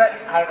 How did I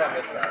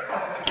miss that?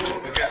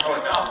 But guess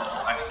what?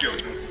 Now I'm still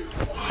good.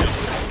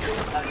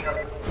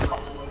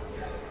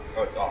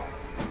 Oh, it's off.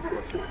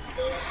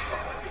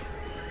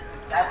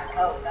 That's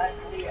the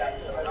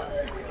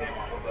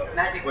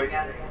magic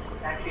gathering.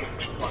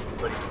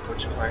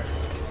 What's your plan?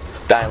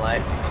 Dying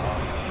Light.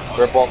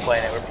 We're both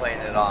playing it. We're playing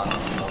it on.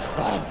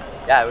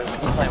 Yeah, we're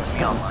playing with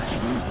me online.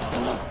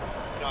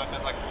 No, I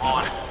meant like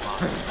on.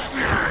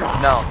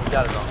 No, he's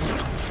got it on.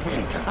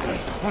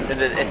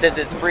 Since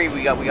it's free,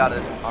 we got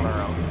it on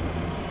our own.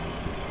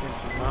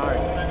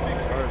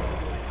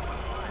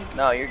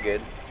 No, you're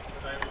good.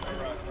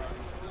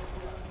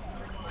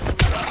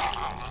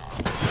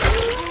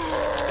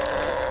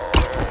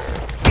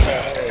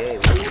 Hey.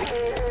 Great.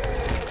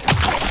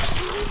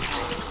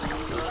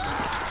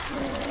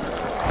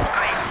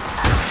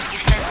 You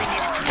said we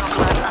needed to talk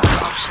about other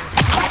options if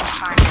we couldn't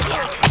find any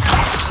answers.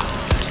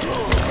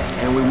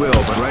 And we will,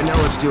 but right now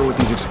let's deal with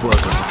these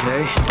explosives,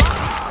 okay?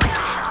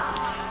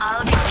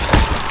 I'll be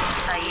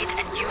with Saeed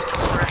and you talk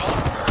to Rahim.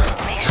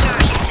 Make sure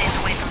he stays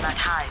away from that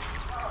hive.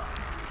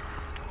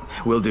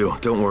 Will do.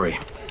 Don't worry.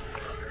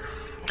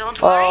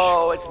 Don't worry.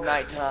 Oh, it's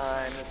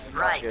nighttime. This is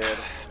not Right. good.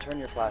 Turn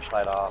your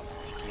flashlight off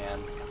if you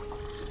can.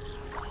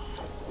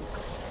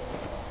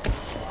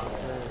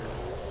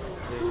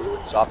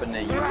 Stop in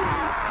the U.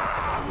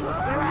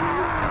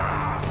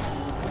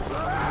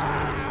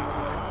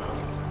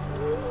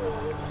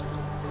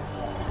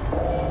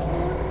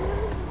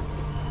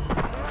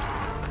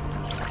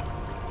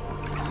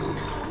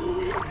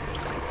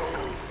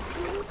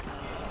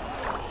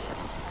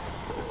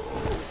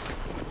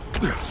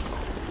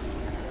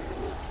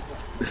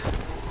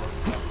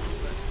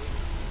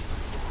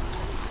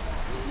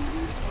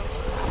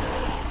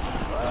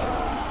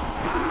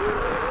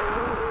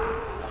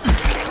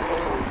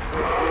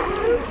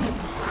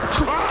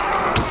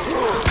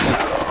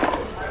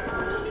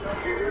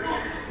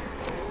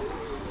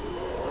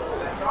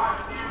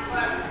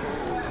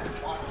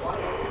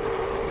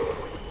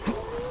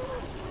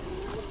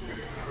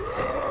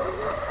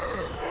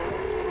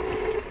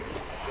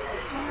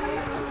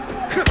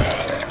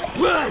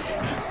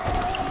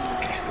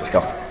 Let's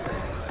go.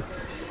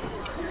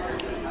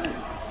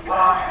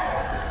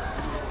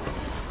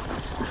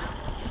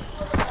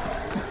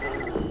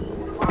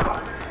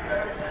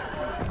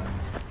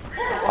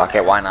 Fuck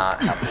it, why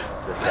not? Help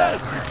this guy.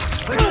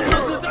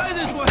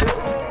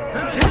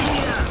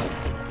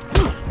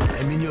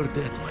 I mean, you're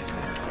dead, my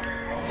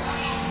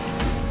friend.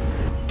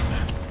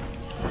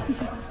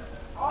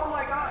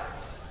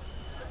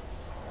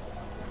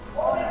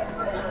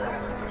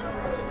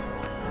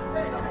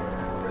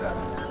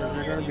 Is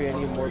there gonna be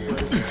any more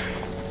players?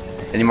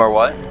 Any more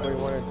what? Anybody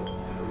wanted?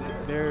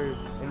 Is there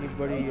any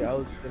anybody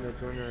else gonna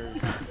join our?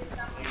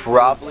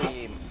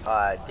 Probably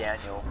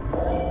Daniel.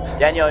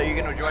 Daniel, are you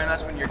gonna join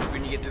us when you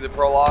get through the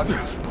prologue?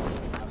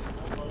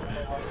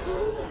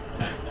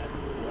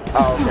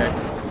 Oh, okay.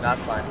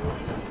 That's fine.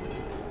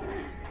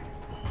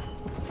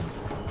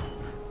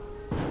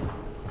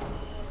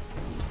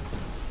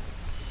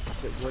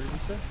 What did you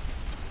say?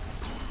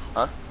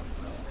 Huh?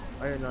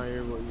 I did not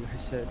hear what you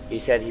said. He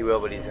said he will,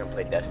 but he's gonna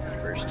play Destiny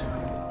first.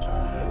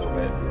 A little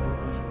bit.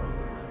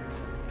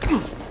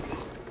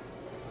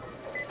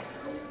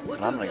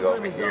 And I'm gonna go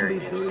over here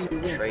and get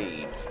some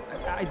trades.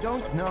 I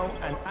don't know,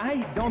 and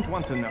I don't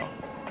want to know.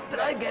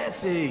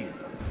 Tragesi!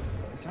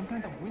 Some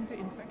kind of winter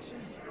infection?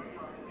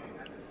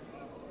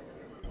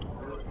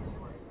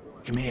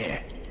 Come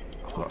here.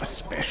 I've got a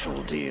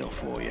special deal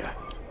for you.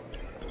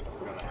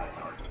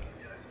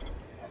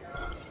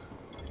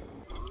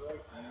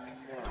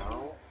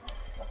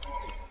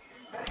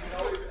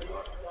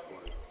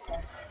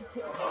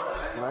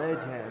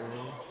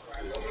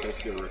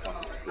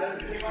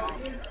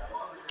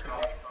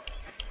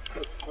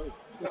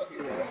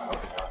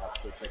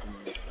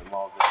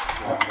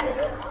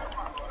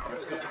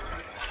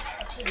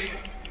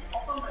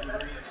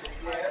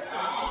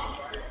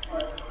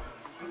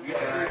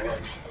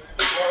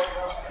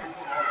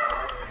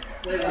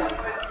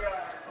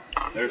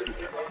 There's the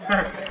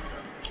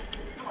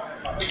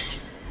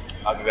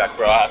I'll be back,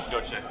 bro. I have to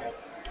go check.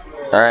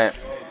 Alright.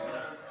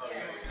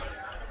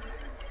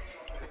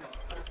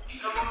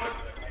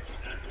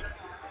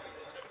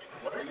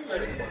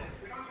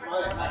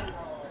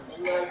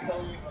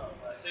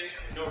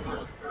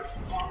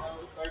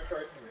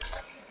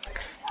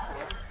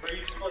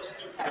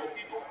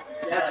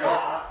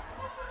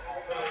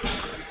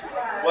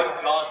 What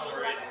gods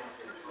are in?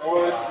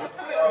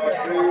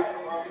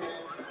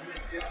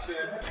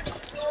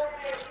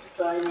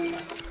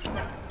 Chinese,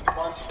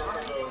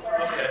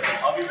 Okay,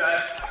 I'll be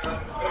back.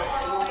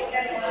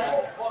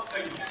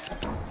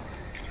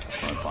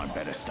 I'll find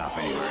better stuff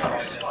anywhere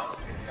else.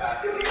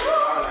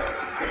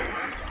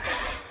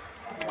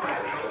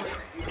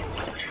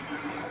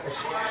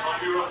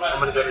 I'm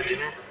gonna go to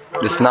dinner.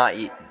 It's not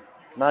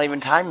even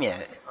time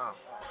yet.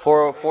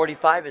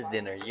 4:45 is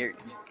dinner. You're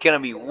gonna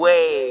be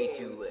way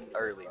too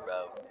early,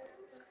 bro.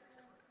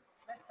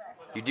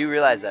 You do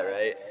realize that,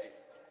 right?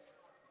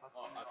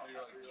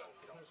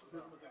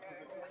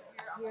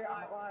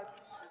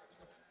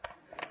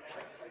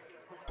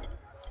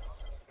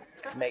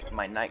 Make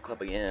my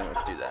nightclub again.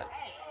 Let's do that.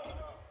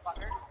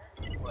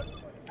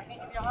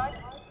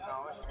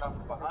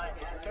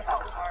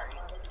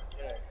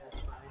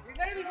 You're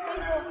gonna be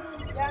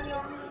single,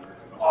 Daniel.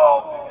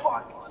 Oh,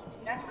 fuck.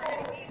 That's for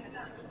the game.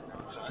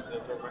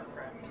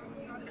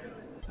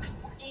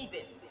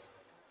 Even.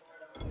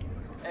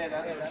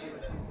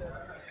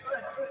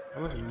 How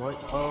much money?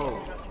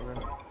 Oh.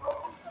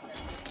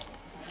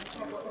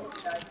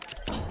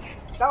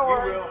 Don't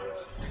worry.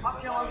 I'll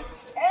kill him.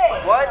 Hey!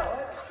 What?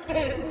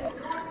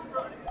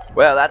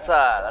 Well, that's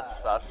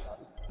sus.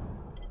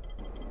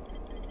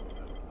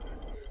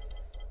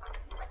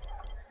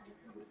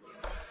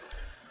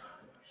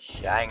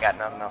 Shit, I ain't got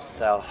nothing else to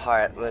sell.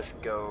 Alright, let's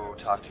go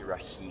talk to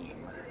Rahim.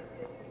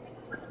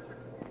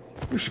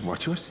 You should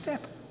watch your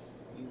step.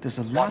 There's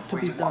a lot to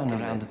be done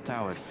around the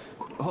tower.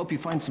 Hope you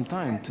find some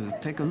time to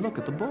take a look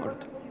at the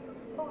board.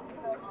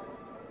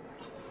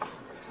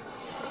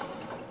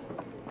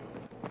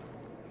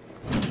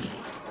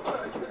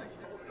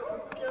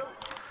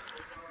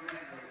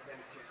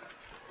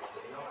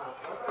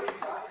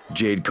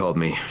 Jade called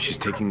me. She's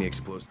taking the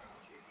explosive.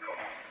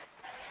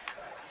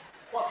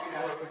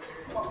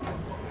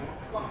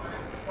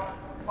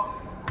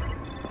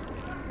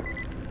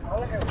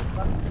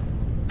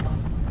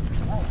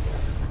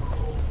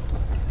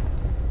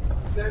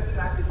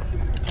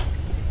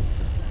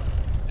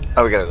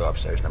 Oh, we gotta go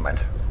upstairs, never mind.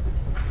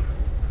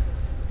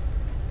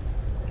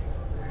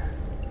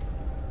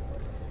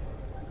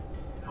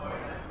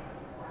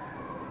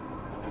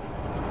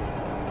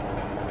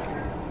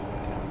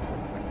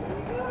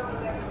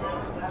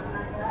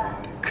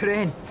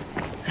 Crane,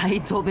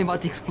 Saeed told me about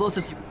the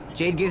explosives.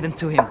 Jade gave them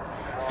to him.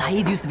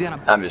 Saeed used to be on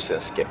a... I'm just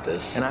gonna skip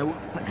this. And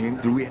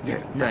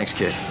thanks,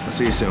 kid. I'll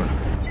see you soon.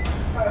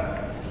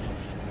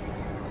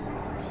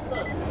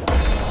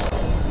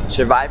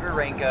 Survivor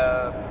rank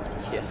up.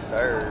 Yes,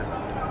 sir.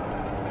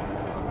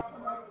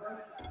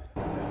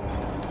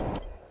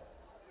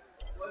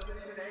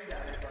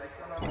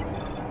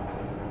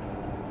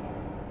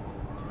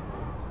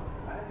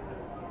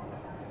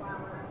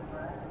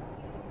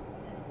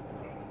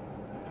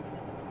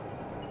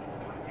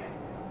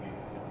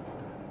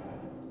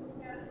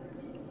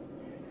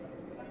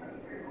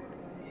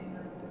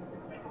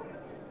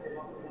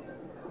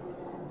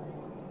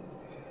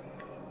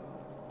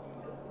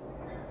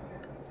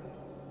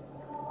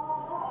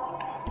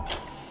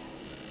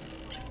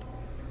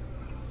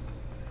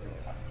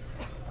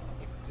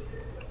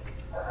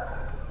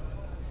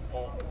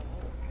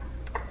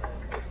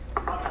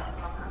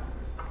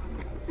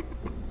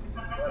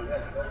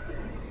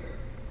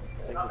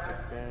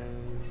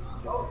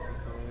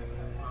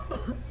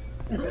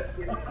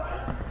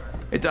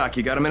 Doc,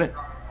 you got a minute?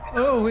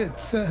 Oh,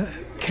 it's,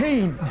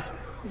 Kane.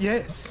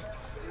 Yes.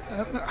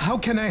 How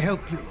can I help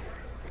you?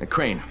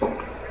 Crane,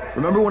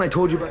 remember when I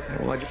told you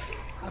about...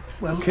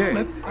 Well, okay.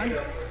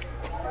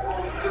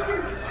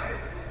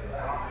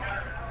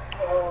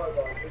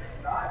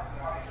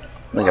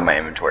 Look at my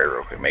inventory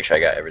real quick. Make sure I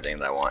got everything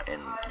that I want in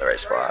the right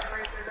spot.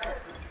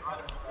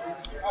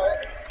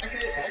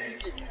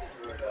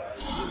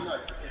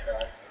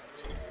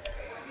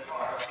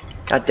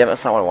 God damn it,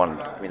 that's not what I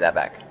wanted. Give me that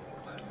back.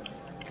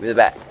 Give me the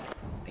back.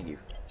 Thank you.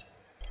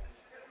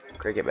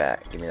 Cricket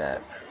back. Give me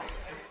that.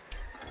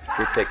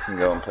 Your pick can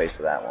go in place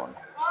of that one.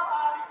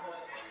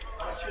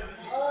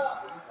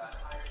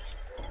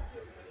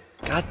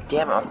 God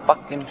damn it, my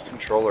fucking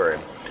controller is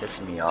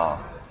pissing me off.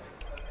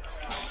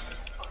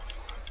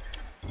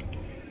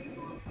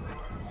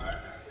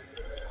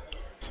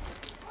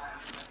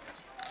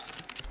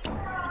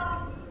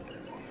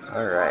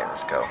 Alright,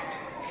 let's go.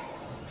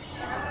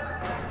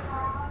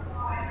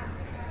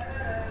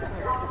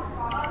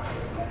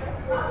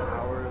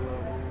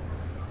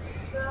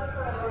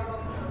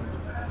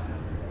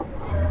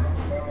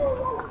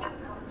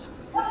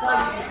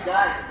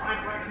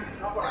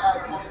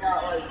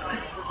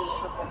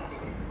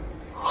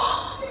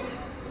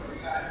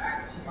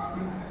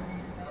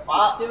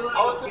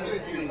 I wasn't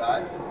doing too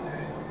bad.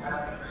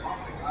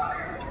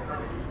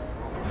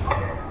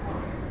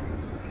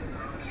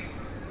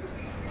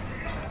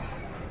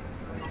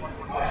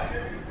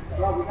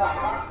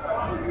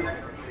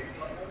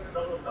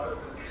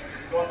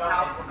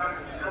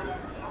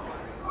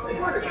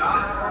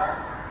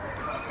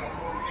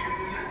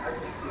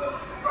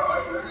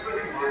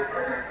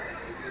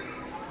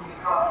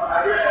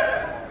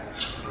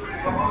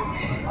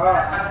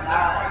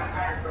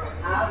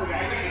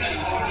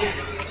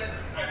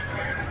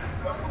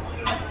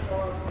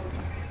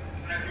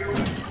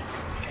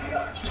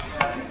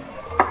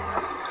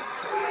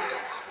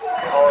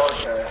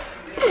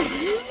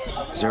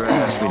 Zere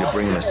asked me to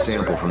bring him a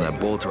sample from that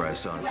bolter I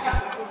saw.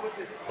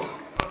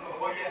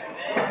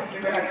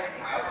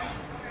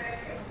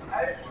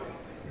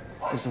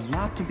 There's a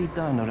lot to be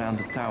done around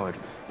the tower.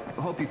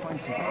 I hope you find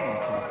some time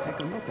to take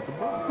a look at the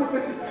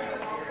board.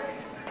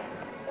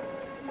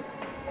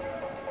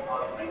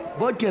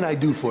 What can I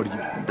do for you?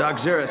 Doc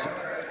Zeres.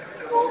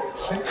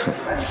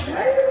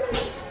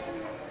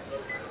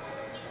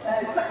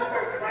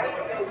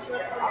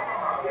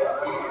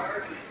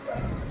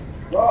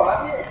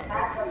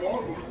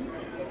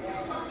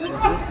 Does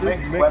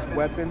this mix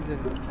weapons and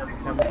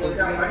chemicals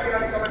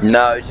together?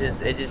 No, it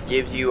just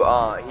gives you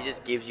he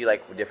just gives you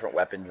like different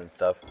weapons and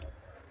stuff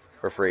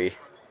for free.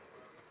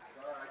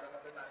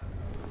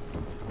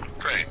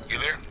 Crane, you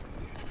there?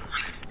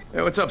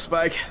 Hey, what's up,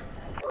 Spike?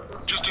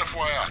 Just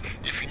FYI,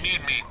 if you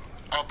need me,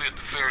 I'll be at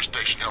the ferry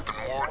station helping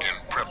Morgan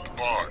prep the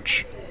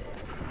barge.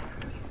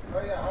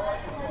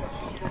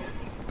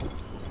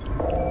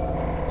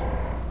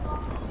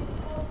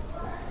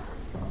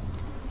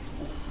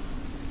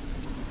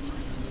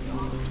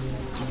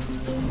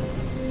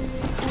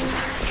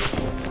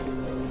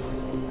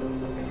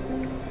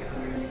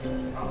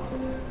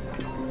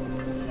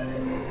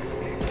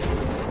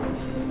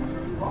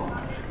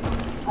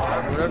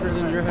 Whatever's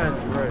in your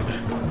hands, right?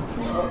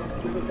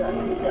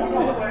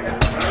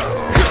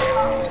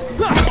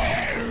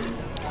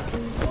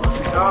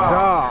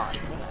 God.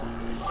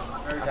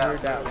 I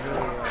heard that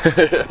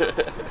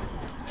really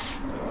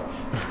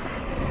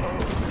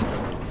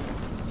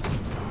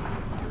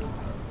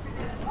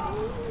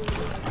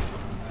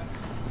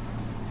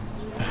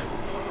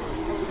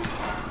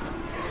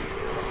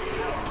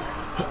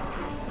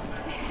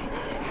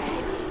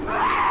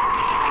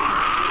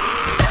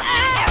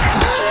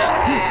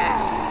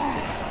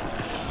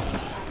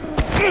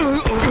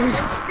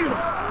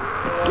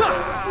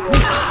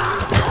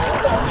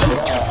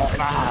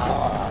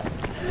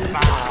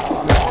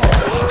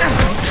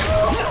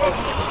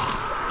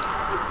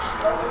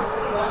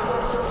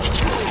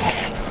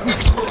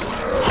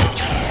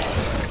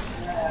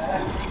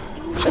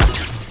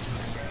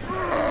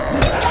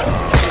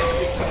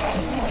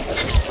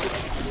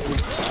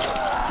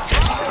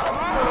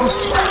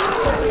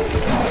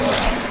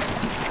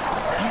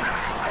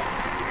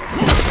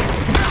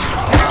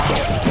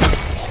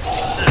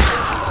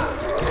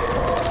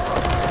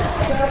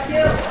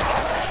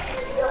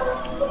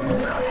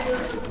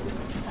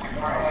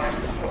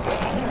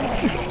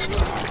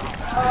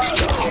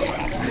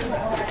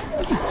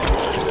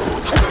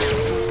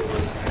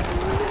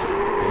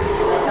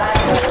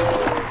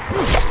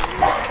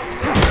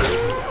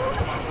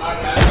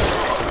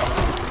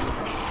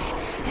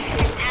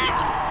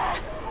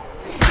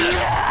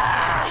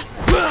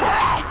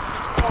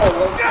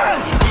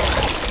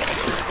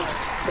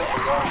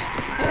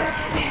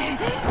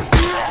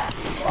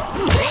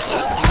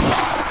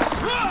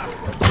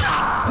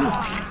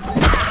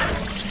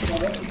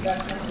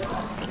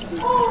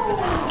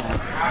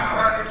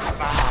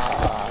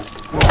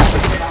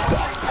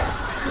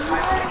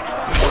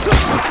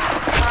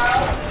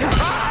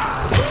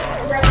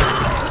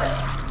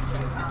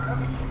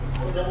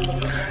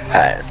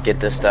Alright, let's get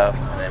this stuff,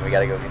 and then we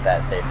gotta go get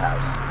that safe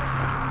house.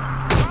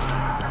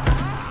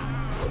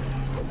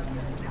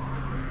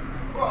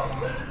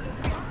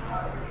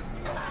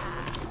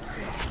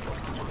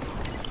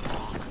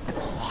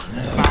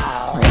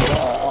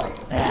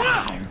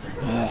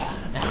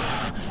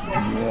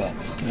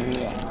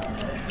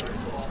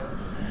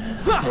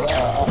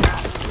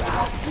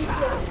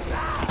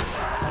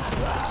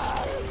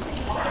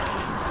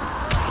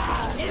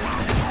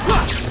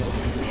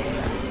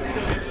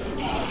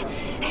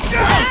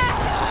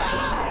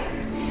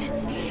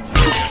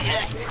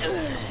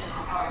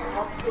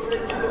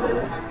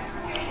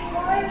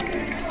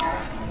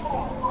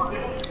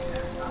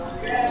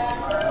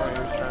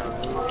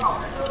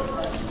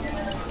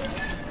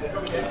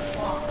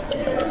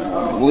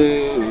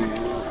 Blue.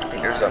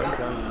 There's a.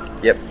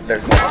 Yep,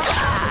 there's one.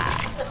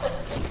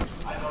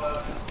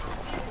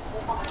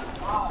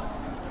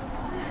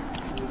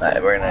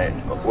 Alright,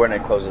 we're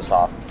gonna close this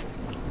off.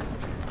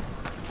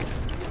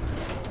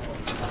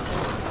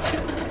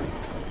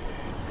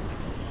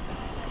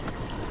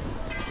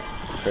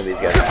 For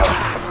these guys out.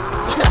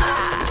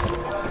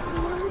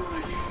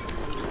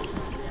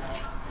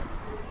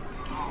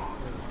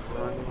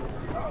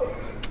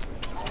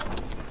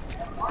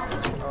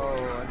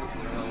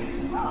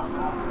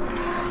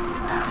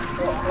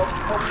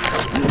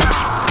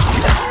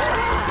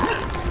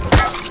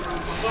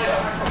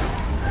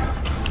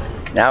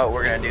 Now what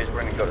we're going to do is we're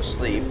going to go to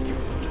sleep,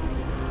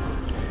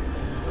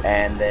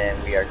 and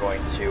then we are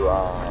going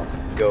to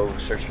go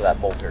search for that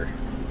bolter.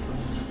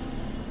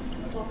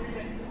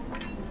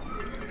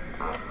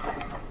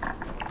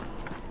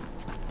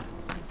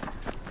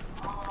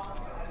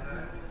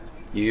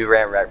 You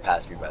ran right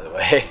past me, by the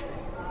way.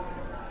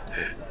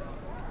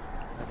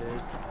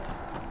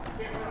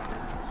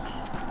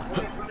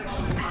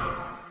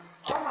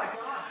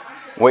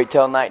 Wait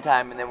till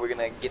nighttime, and then we're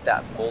going to get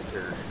that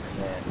bolter,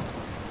 and then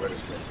we're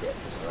just gonna dip,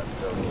 so let's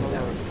go get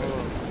that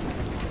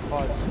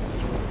one.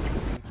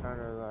 I'm trying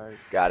to like...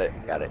 Got it.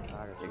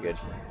 You're good.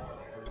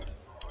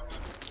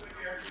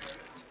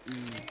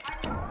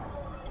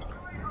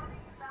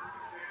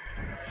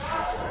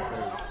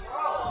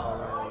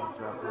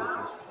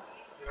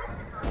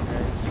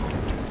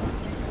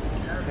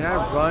 Can I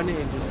run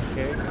and just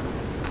kick?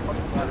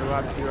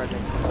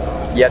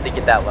 You have to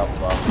get that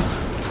level up.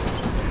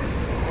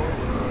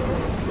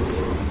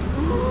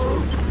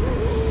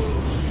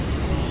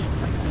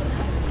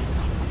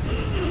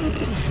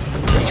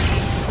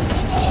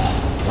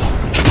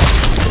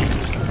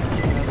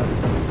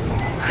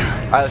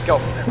 Alright, let's go.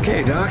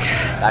 Okay, Doc.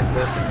 Back to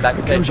this. Back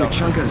to Here comes your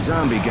chunk of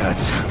zombie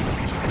guts.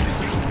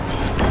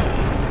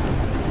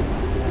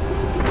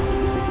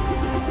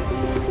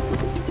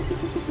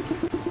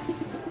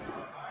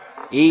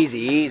 Easy,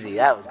 easy.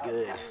 That was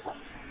good.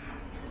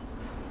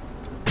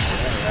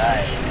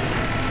 Alright.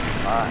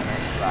 Alright,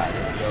 nice spot.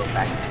 Let's go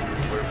back to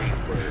where we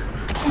were.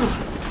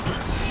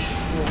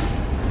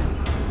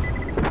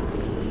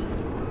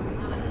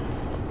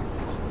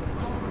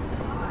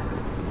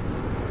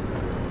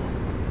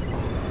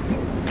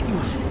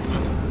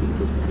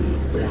 This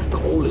big black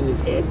hole in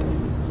his head.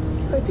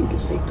 I think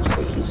it's safe to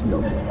say he's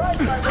no more.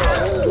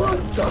 What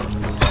the?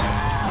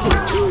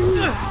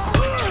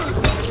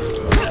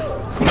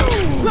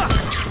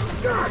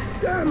 God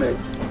damn it!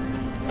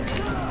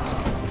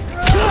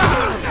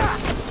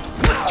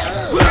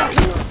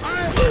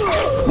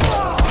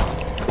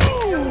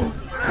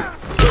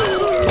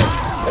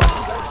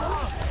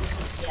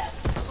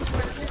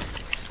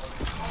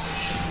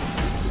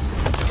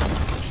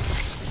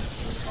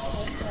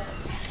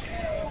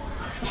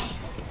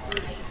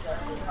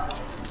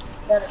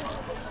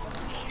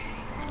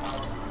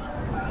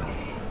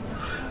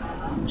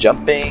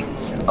 Jumping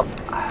up.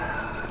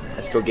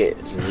 Let's go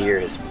get Zir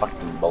his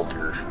fucking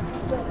bolter.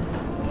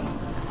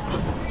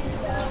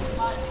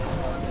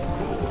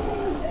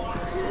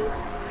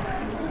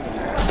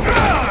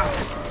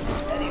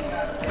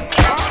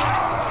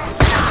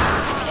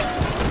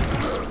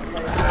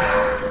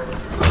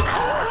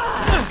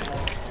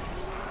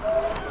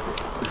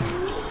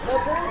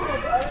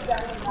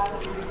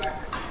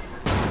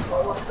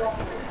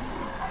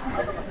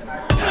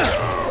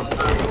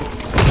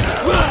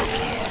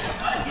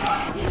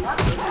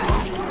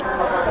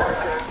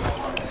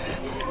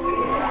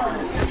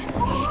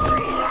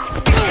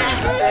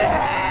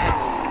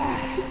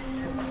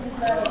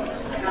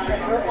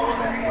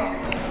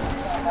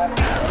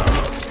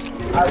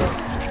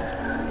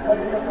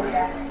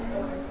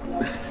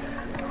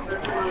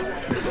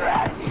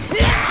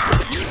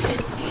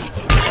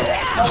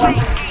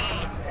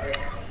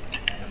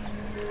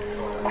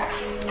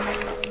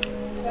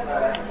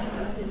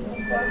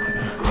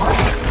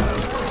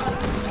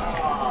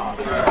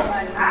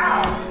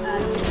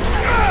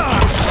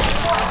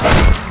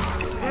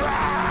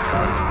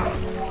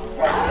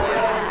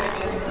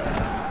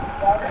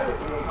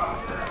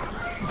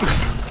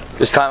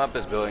 Just climb up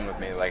this building with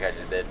me like I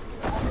just did.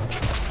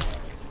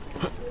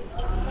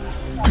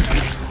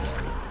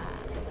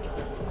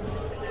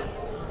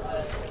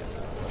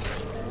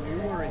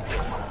 Don't worry.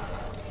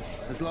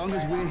 As long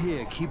as we're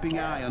here keeping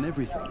an eye on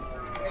everything,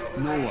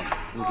 no one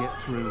will get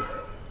through.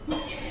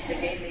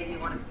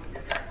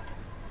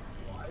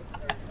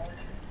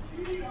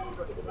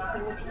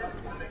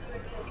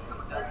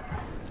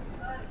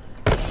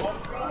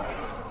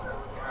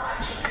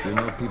 You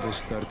know, people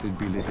started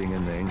believing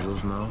in the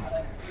angels now.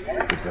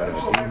 If there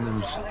are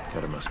demons,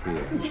 there must be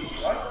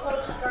angels.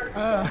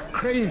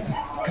 Crane,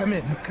 Come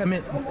in, come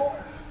in.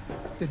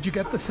 Did you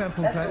get the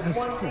samples I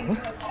asked for?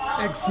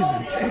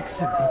 Excellent,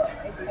 excellent.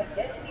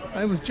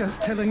 I was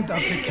just telling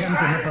Dr.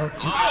 Camden about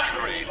you.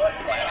 Great. Glad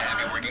to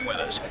have you working with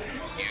us.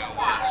 You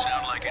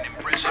sound like an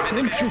impressive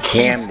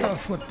Interesting Camden.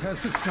 stuff, what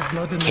passes for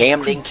blood in this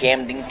Camden, creature.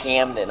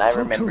 Camden. I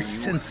remember you.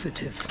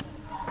 Photosensitive.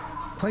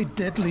 Quite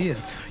deadly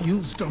if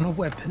used on a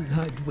weapon,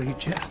 I'd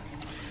wager.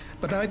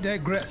 But I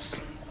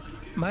digress.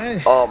 My,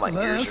 ears are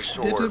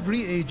last bit sore. of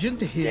reagent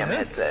This here, damn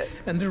headset.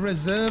 and a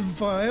reserve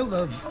vial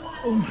of,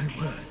 oh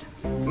my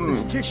word,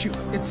 this tissue.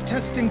 It's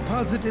testing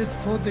positive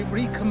for the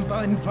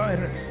recombined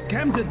virus.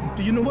 Camden,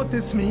 do you know what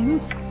this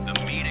means?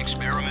 The meat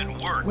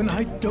experiment worked. When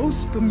I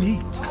dose the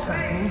meat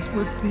samples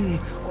with the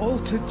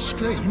altered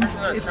strain,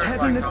 it's had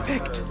an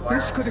effect.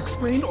 This could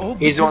explain all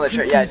the He's the one that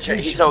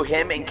different so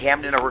him and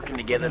Camden are working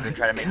together to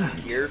try to make a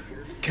cure.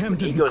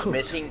 Camden He goes could.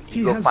 missing. He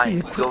You go has find. the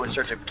You go in equipment,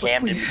 search of but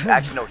Camden. we have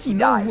Actually, no, he no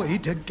dies. way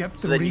to get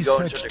So the then you go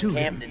in research search to of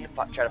him. Camden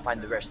to try to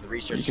find the rest of the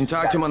research. You can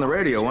talk to him on the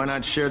radio. Why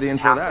not share the It's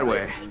info half that of it.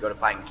 way? You go to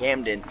find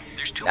Camden.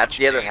 That's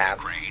the other half.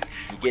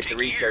 You get the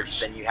research,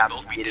 then you have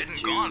to get it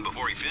to.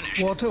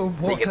 Water,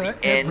 water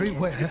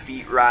everywhere. Your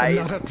feet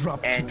rise, Not a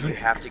drop to and you drink.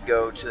 have to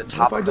go to the What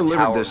top if I of the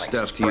delivered tower this and,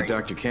 like, stuff to you, spray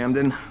Dr.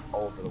 Camden?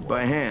 over the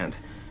By hand.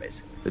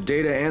 basically. The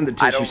data and the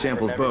I tissue don't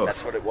samples remember if both.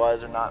 that's what it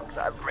was or not, because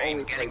I've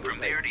only played this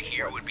like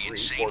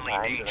 3-4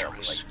 times, and it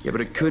was like Yeah,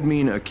 but it could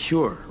mean a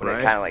cure, when it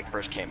right? kind of like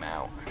first came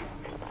out.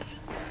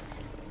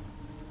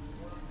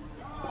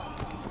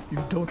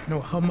 You don't know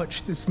how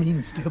much this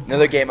means, dear boy.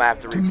 Another game I have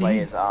to To replay me,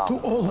 is to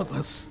all of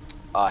us.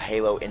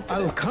 Halo Infinite.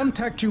 I'll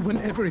contact you when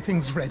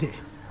everything's ready.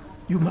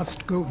 You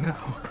must go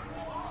now.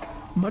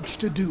 Much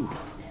to do.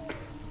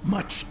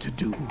 Much to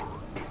do.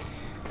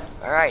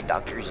 All right,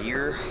 Dr.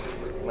 Zier,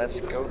 let's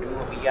go do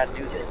what we gotta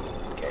do then.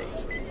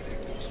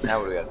 Okay. Now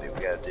what do we gotta do?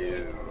 We gotta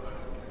do.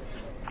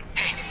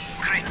 Hey,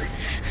 Crane,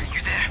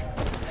 you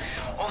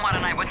there? Omar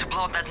and I went to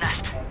blow up that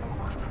nest.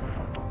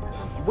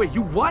 Wait,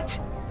 you what?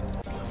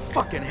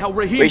 Fucking hell,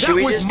 Raheem, Wait, should that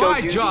we was just go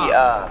my do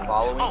job! the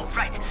following? Oh,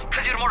 right,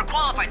 because you're more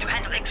qualified to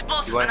handle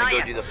explosives You wanna than I go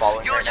am. do the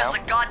following You're right just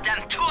now? a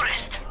goddamn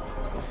tourist.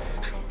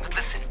 But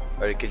listen,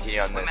 Or to continue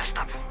on we this? messed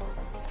up.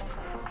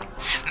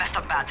 Messed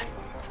up bad.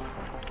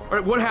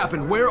 Alright, what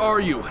happened? Where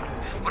are you?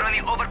 We're on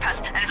the overpass,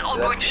 and it's all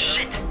going to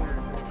shit.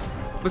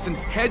 Listen,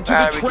 head to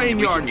Alright, the we can- train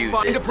we can yard. do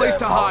Find the- a place the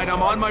to hide. I'm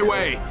following. on my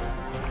way.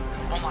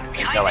 Omar, behind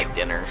Until you. like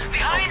dinner.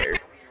 Behind Okay.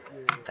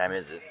 What time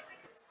is it?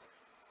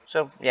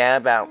 So yeah,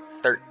 about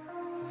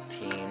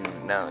 13.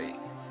 No.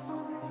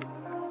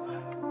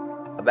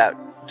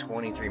 About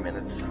 23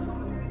 minutes.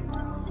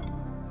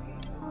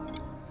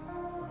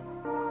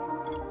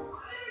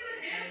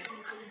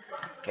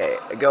 Okay,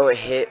 go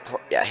hit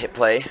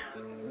play,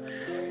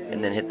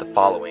 and then hit the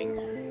following.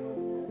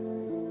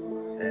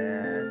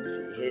 And let's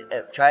see,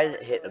 try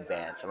to hit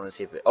advance. I want to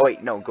see if it. Oh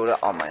wait, no, go to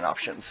online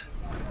options.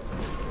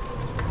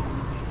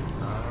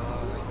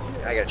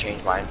 I gotta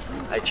change mine.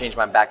 I changed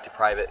mine back to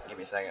private. Give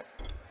me a second.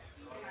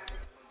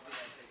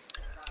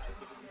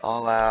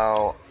 All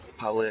out,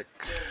 public.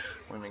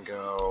 We're gonna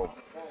go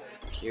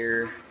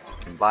here,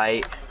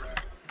 invite.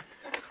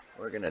 What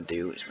we're gonna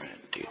do is we're gonna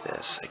do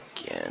this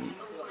again.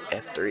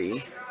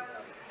 F3.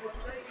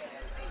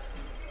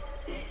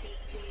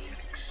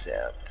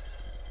 Accept.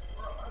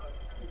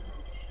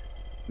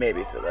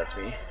 Maybe if it lets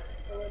me.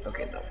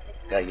 Okay, no.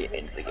 Gotta get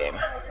into the game.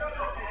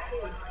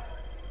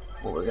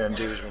 What we're gonna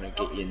do is we're gonna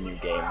get you a new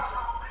game.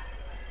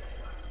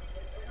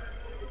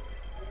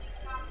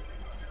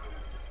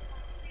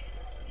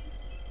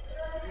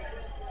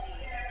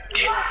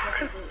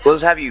 We'll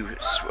just have you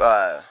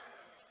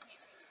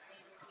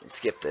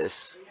skip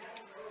this.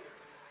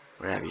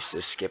 We're gonna have you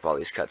just skip all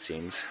these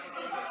cutscenes.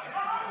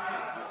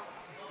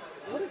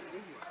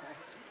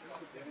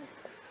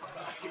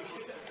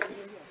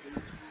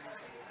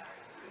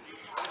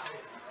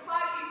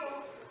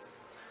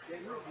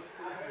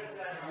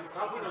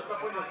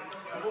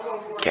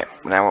 Okay,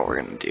 now what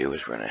we're gonna do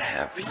is we're gonna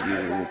have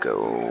you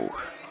go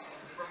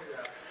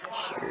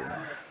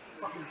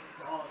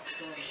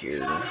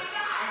here,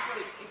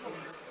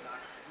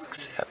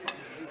 accept.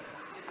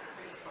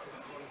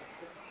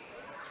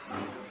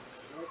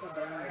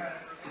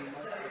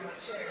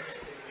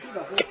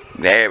 Okay,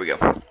 there we go.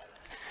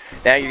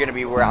 Now you're gonna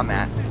be where I'm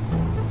at.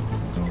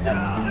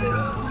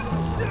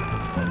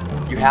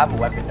 You have a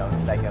weapon, don't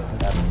you? Like a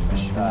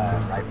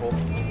rifle.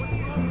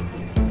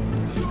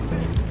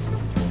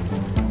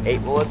 8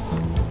 bullets.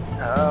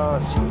 Oh,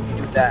 let's see what we can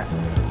do with that.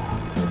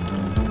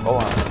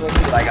 Hold on, let's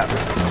see what I got.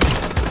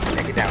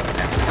 Yeah, get down,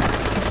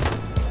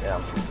 Yeah,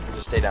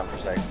 just stay down for a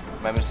sec.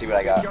 I'm gonna see what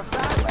I got.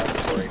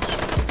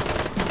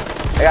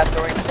 I got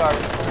throwing stars.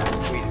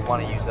 If we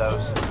want to use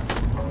those.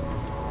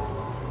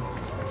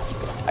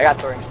 I got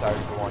throwing stars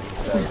if we want to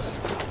use those.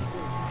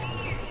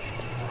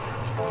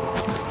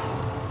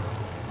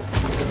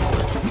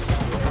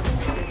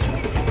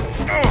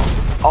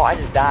 Oh, I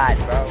just died,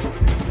 bro.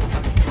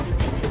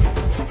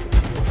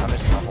 I'm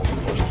just gonna hold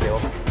the first kill.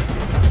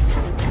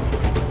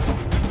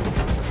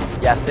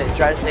 Yeah,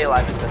 try to stay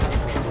alive as best you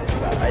can.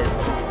 I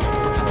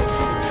just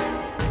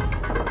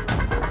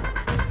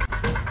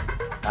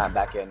I'm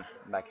back in.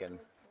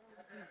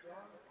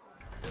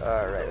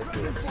 Alright, let's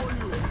do this.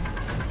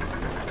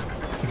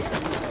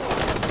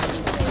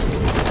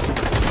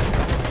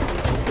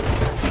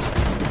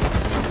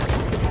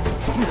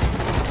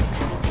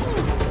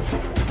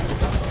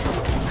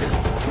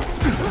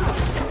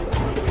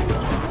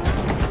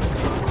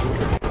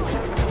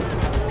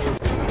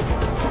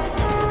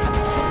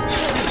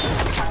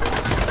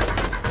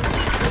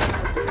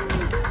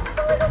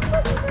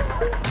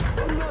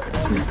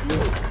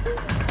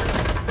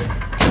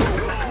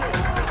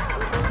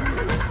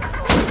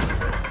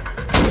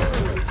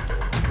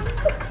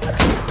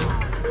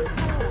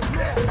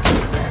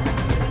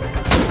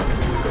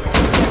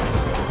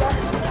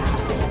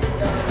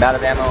 I'm out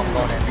of ammo, I'm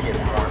going in to get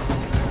some more.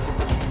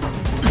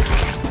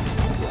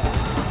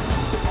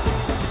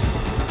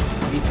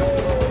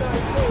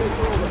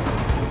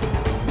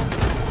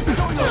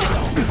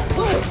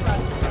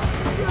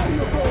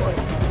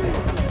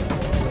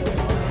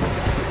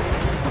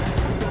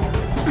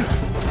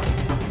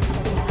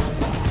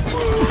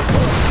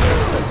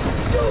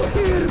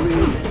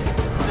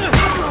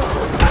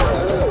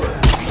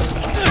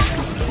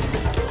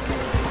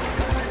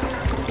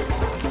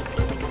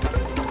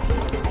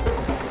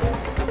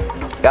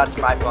 Got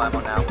some rifle ammo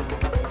now.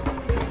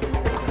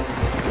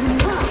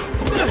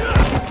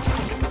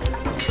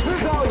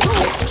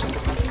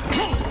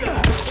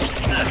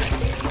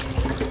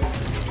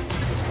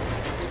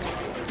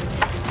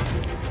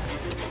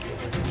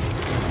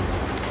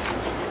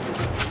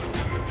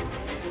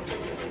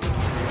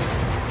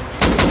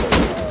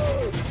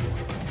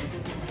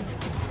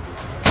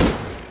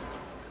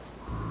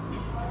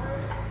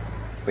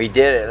 We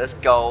did it. Let's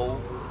go.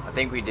 I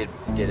think we did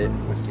it.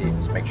 Let's see.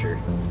 Let's make sure.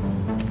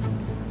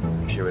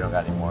 Make sure we don't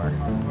got any more.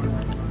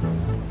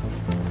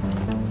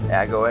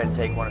 Yeah, go ahead and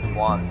take one if you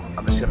want.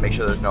 I'm just gonna make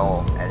sure there's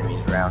no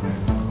enemies around.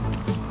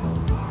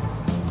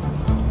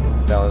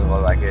 That doesn't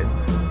look like it.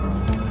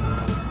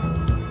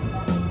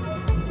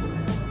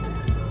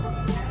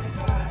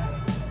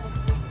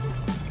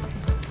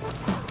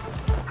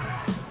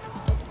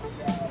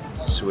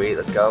 Sweet,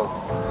 let's go.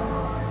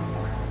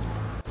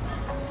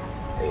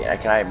 Hey,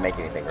 can I make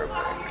anything real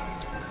quick?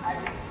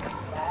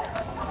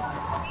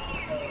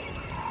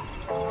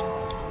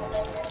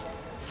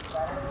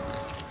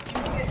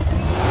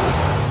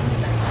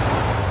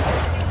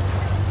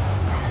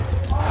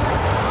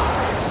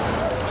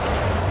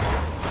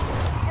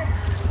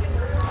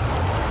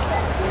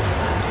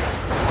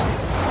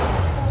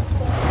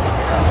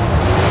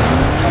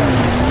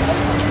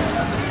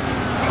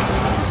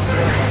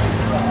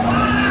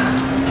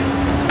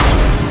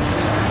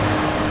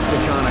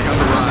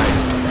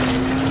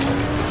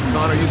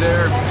 Are you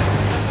there?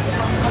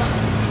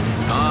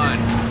 On.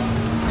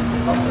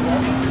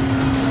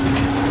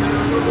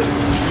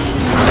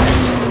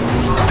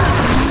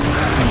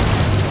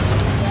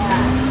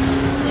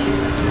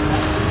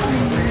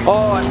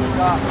 Oh, I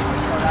forgot.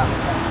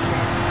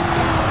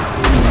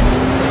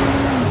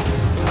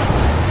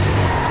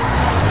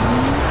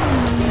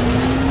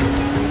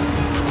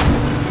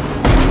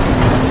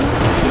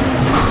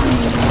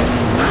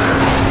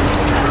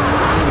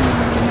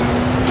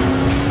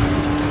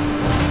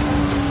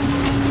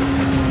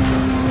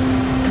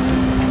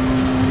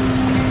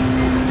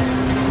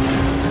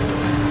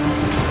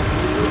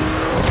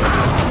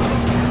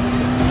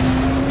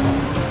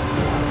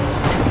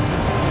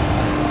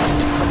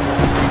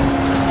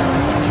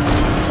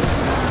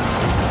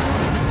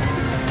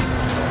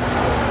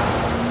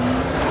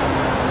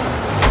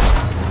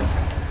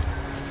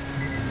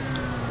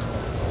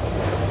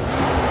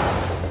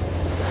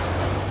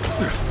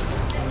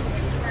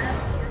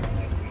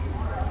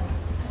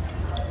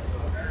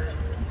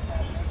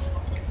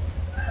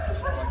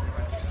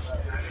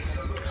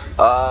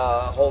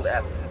 Hold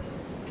F.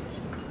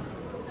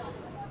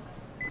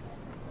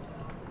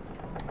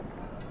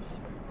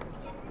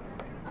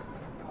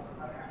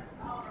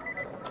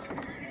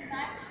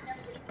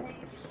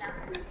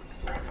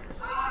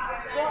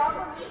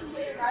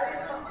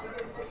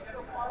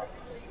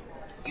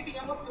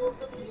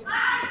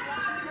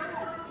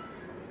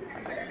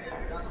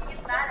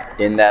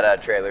 In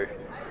that trailer.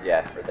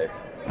 Yeah, right there.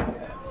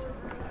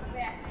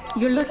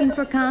 You're looking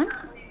for Khan?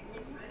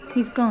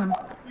 He's gone.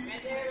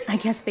 I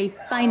guess they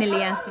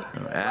finally asked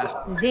him. Asked?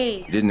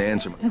 They. You didn't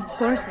answer. Of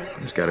course I.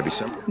 There's got to be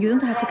some. You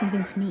don't have to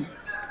convince me.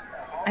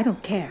 I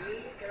don't care.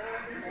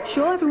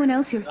 Show everyone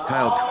else your.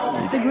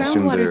 Kyle, the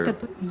groundwater's got.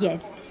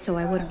 Yes, so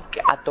I wouldn't.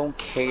 I don't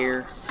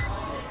care.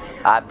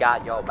 I've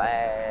got your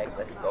bag.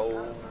 Let's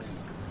go.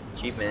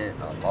 Achievement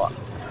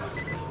unlocked.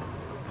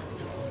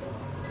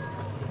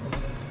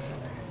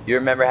 You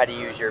remember how to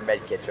use your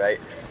med kits, right?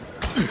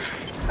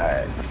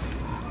 Alright.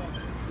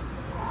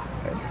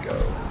 Let's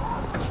go.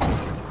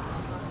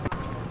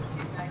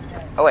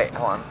 Oh wait,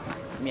 hold on.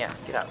 Yeah,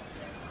 get out.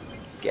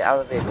 Get out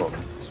of the vehicle.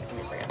 Just give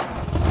me a second.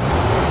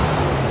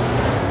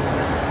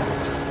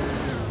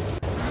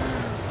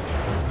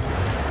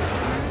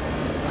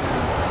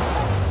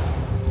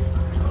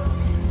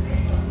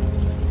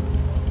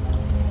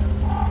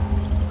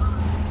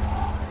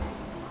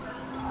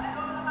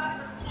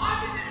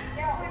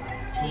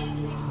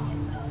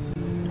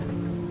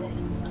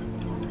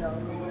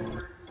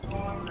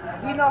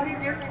 no, he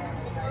was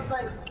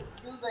like,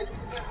 what did he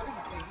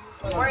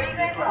say? Where are you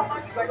guys?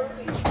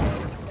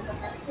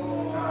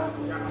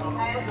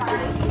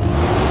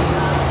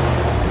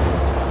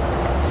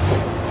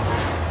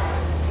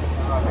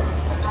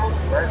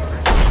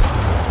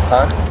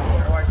 Huh?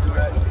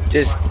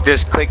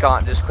 Just click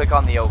on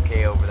the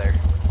OK over there.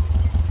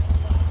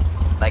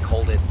 Like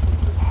hold it.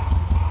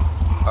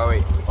 Oh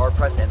wait, or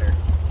press enter.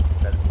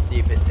 Let's see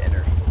if it's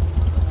enter.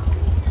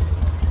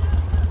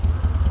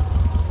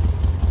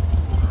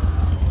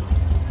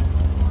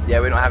 Yeah,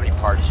 we don't have any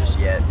parts just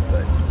yet,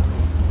 but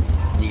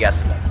you got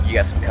some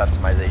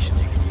customizations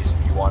you can use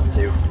if you want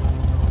to.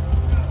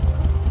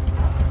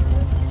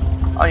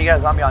 Oh, you got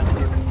a zombie on you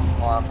too.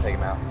 Well, I'll take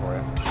him out for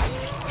you.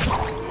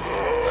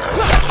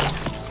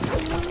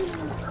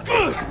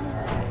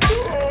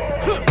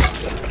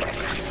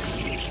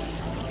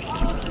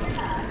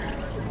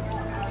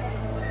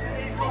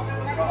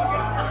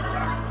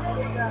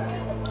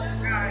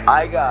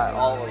 I got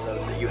all of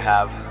those that you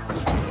have.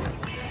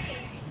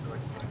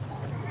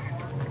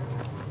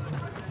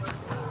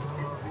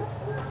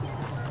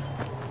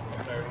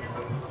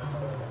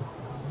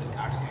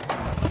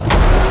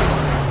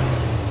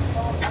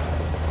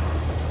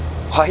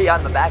 Why are you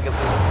on the back of it?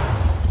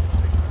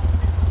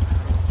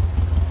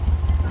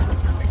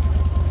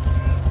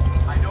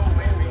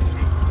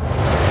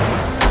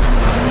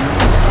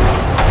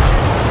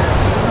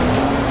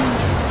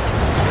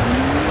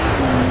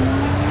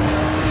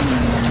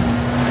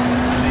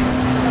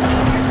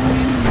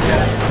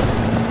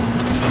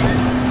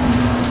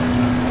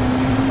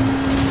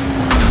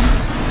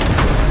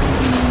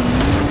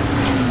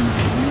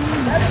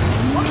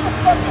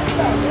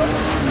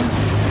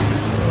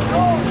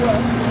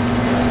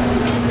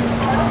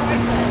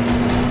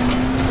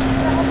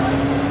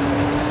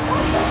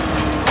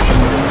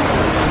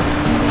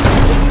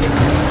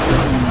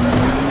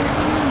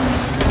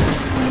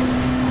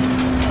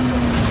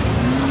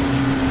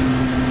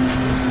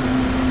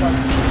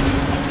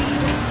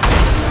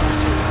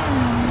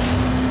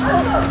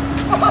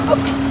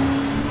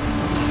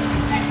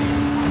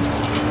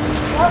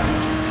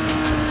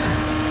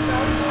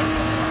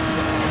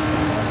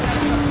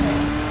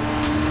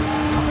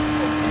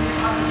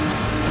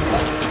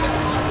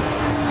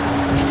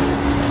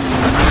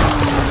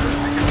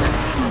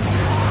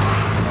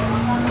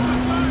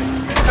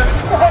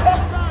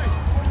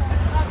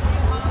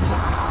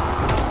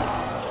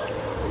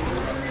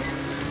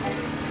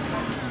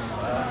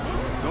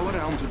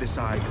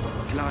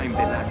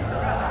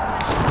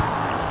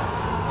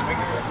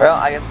 Well,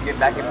 I guess we get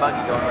back in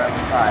buggy going around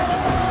the side.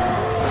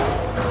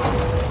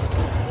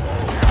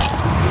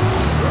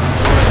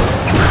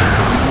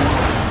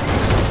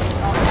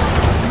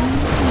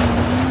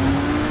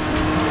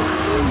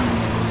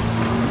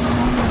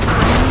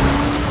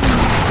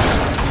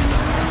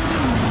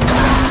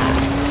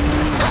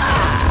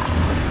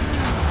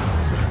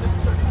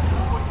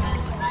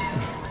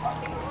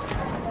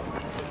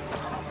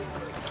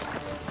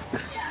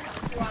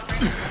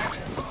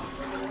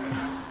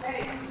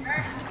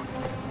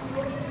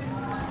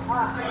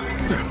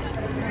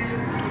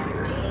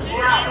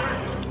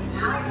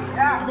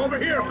 Come over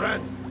here,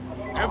 friend.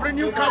 Every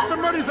new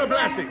customer is a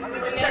blessing.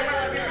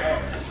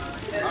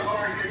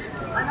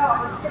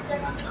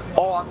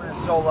 Oh, I'm gonna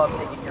so love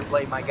taking your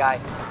blade, my guy.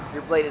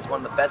 Your blade is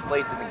one of the best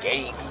blades in the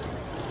game.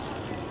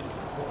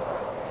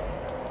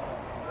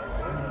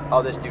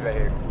 Oh, this dude right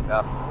here.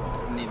 I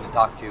need to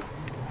talk to.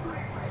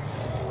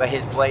 But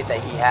his blade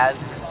that he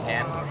has in his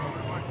hand,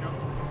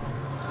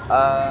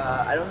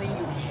 I don't think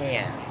you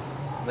can,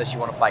 unless you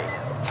want to fight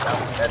him. No,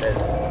 that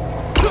is.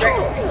 Great.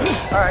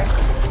 All right.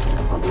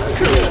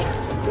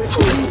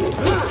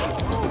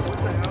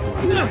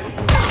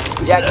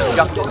 Yeah, I just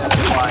jumped in. That's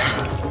fine.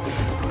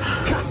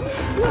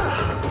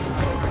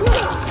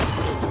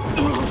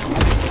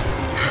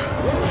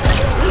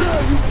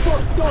 You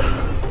fucked up.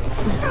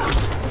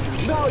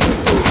 Now you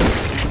do.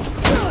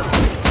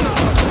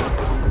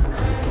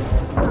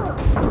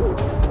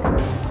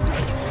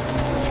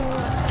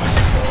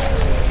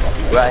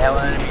 We got hell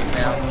enemies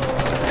now.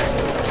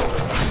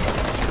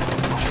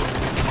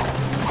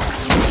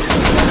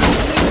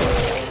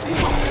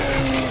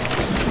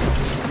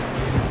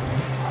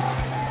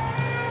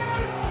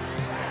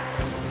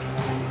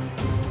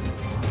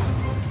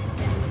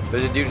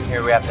 There's a dude in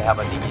here we have to have,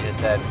 I think he just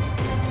said.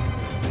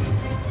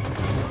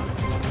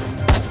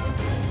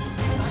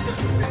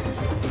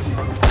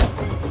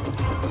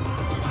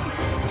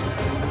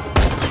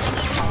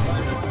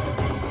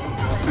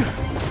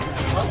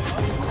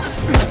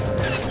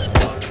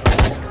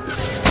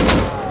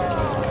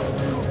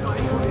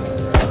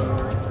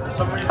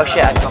 Oh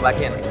shit, I can come back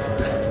in.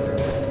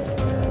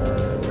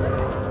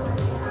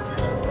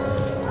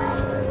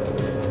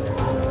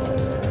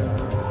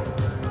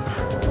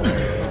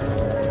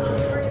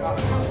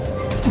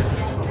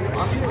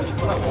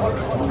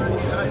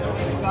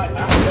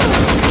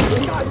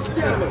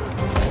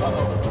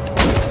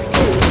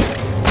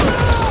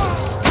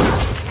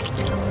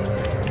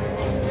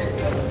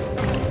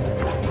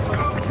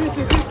 This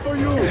is it for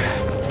you.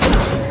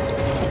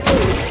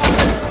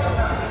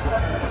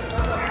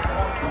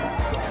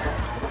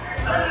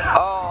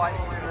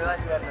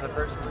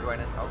 person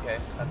joining. Okay,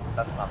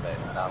 that's not bad.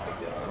 Not a big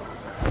deal.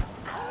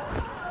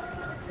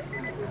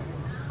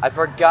 I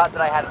forgot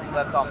that I hadn't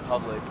left on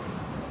public.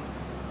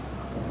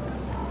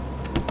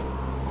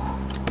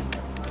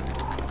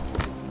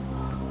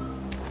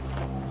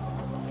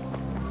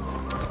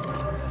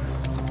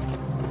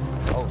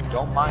 Oh,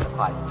 don't mind if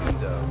I do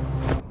though.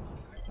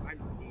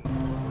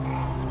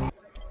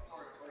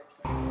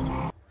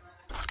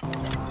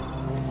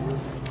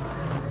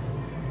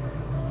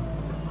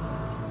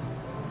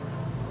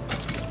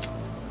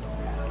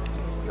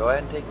 Go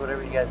ahead and take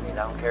whatever you guys need,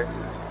 I don't care.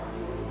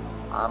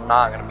 I'm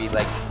not gonna be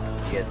like,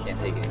 you guys can't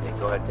take anything.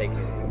 Go ahead and take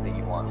anything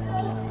you want.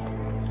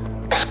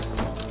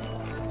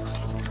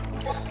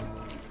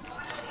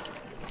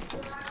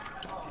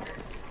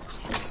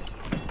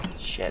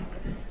 Shit.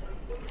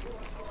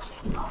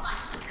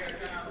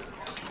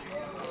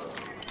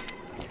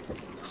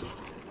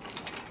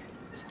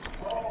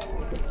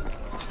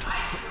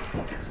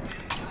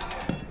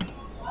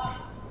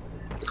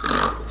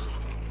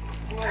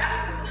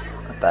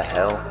 What the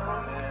hell?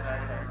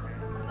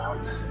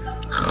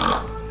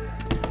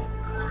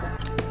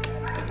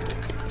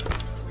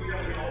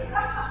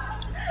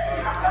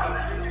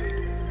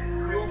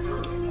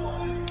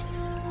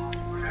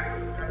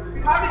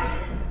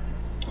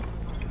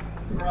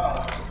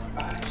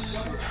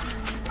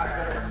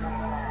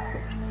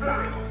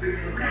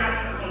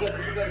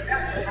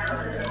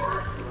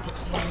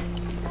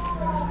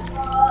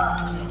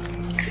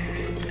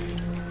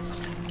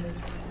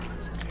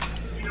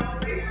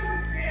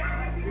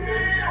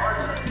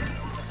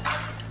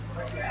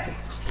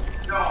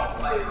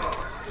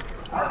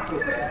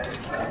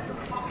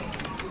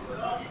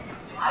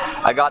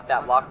 I got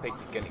that lockpick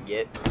you're gonna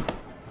get.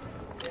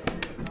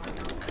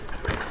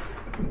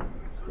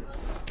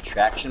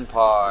 Traction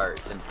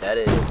parts,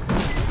 synthetics.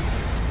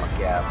 Fuck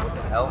yeah, what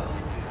the hell?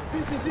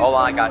 Hold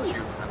on, I got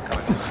you. I'm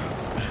coming.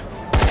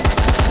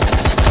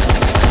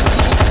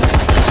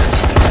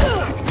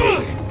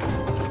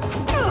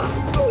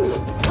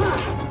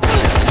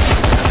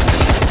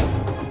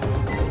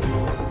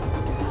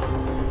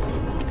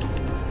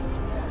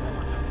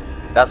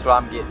 That's what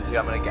I'm getting to.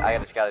 I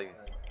just gotta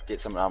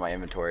get something out of my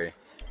inventory.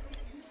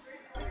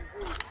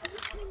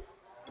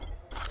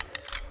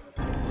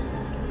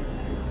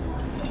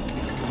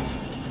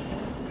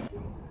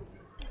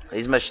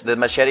 The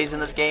machetes in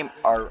this game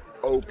are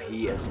OP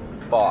as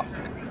fuck.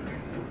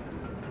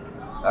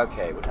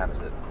 Okay, what time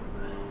is it?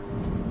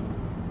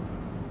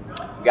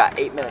 We got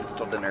 8 minutes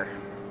till dinner.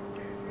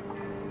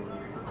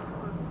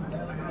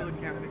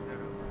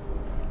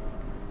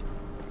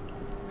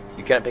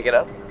 You can't pick it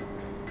up?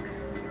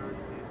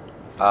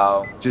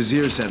 Oh.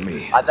 Jazir sent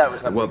me. I thought it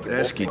was something. Well,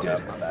 Eski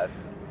did.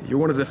 You're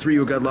one of the 3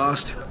 who got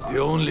lost? The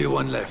only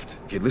one left.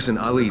 Okay, listen,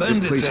 Ali, this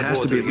place has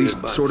to be at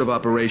least sort of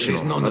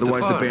operational.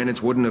 Otherwise the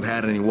bandits wouldn't have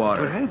had any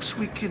water. Perhaps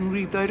we can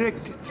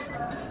redirect it.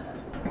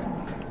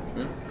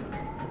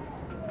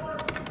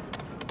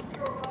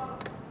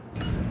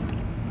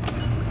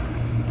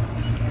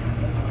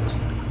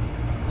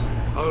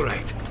 All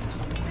right.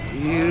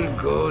 Here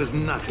goes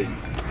nothing.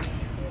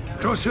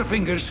 Cross your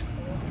fingers.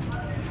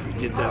 If we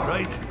did that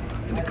right,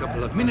 in a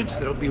couple of minutes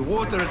there'll be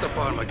water at the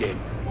farm again.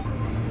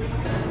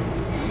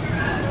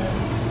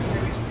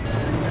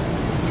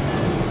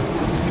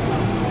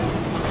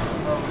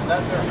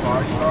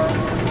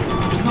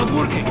 It's not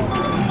working.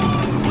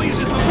 Why is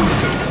it not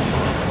working?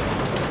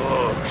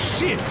 Oh,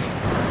 shit!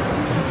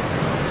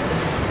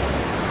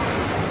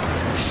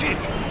 Shit!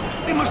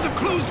 They must have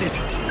closed it!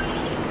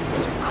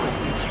 This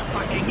equipment's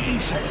fucking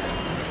ancient.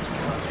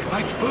 If the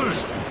pipes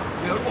burst,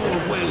 we are all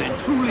well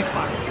and truly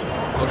fucked.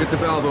 I'll get the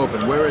valve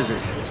open. Where is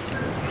it?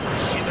 It's the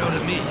shit out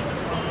of me.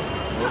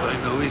 All I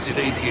know is it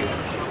ain't here.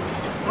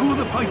 Through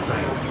the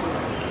pipeline.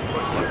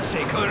 For fuck's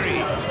sake,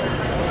 hurry!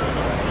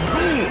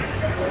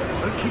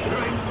 I'll keep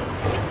trying.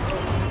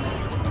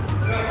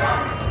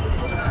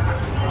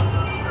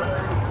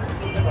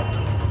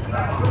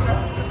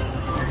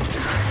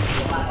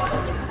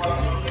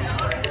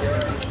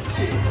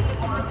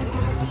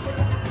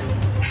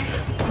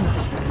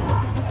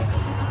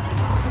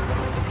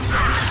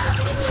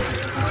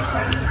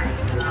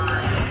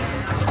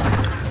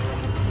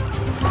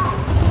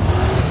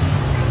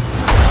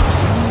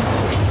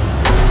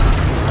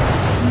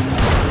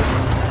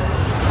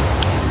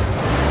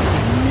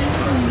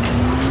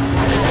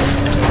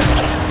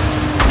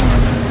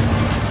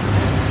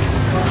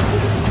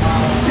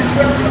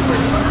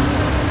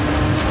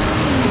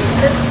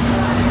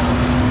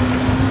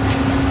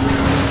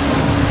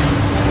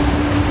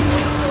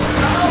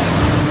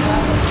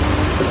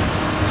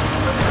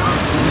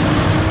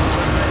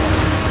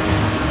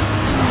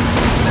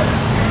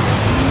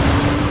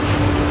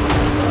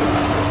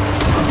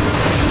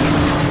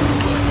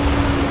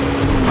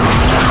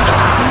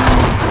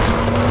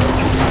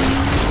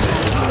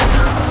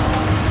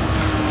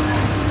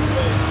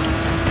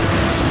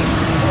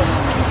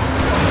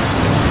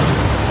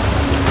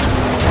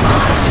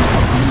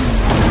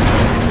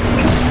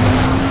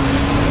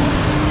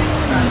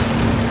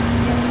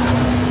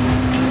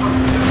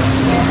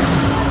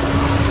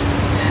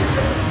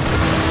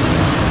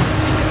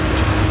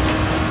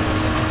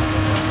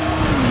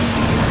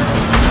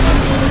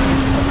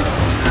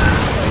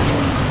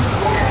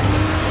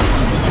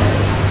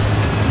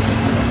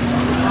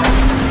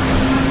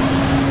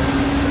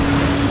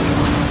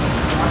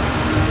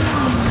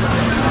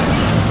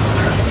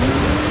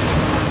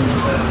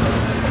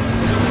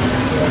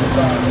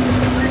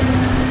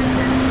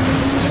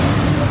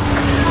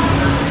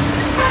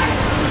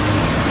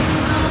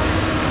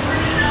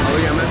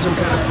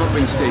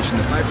 pumping station.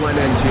 The pipeline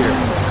ends here.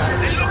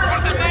 Then look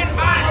for the main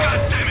mine,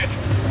 goddammit!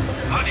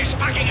 How these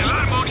fucking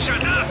alarm won't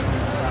shut up?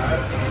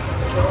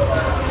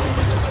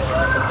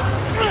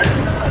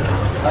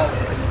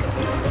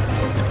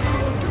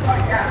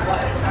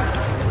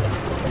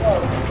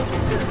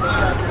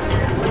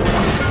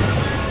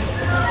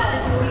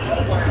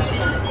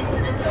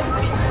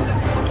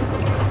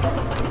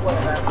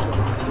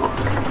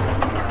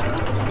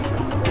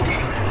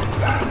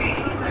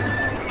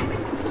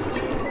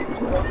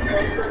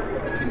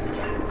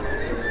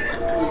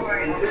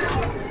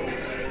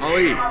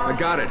 Ali, I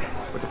got it.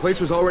 But the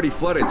place was already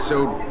flooded,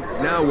 so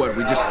now what?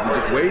 We just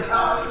wait?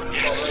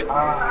 Yes.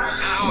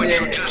 Now it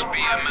should just be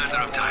a matter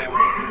of time.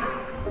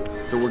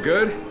 So we're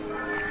good?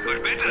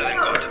 We're better than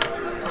good.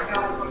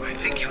 I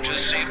think you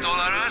just saved all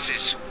our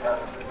asses.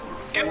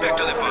 Get back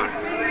to the barn.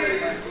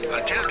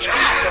 I'll tell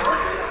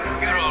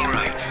Jessie you're all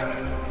right.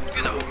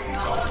 You know,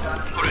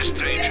 for a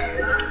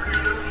stranger.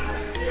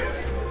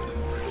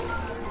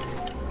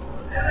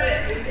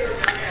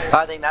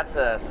 I think that's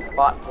a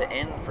spot to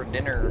end for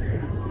dinner.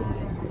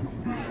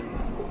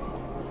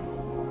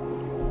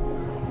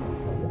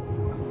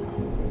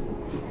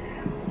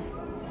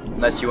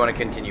 Unless you want to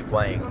continue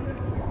playing.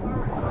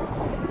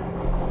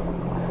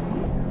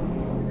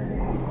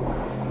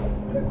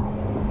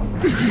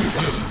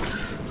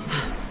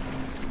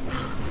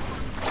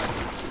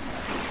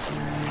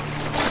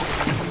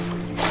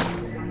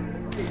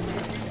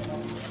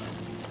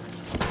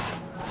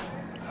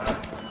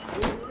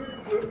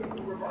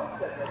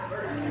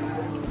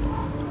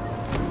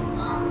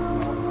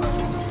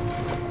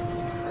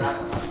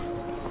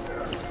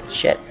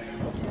 Shit.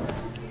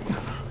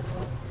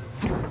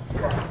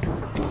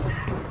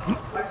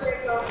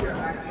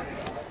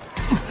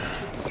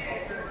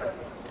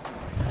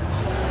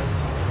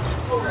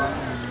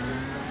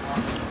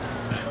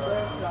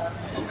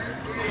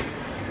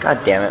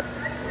 God damn it.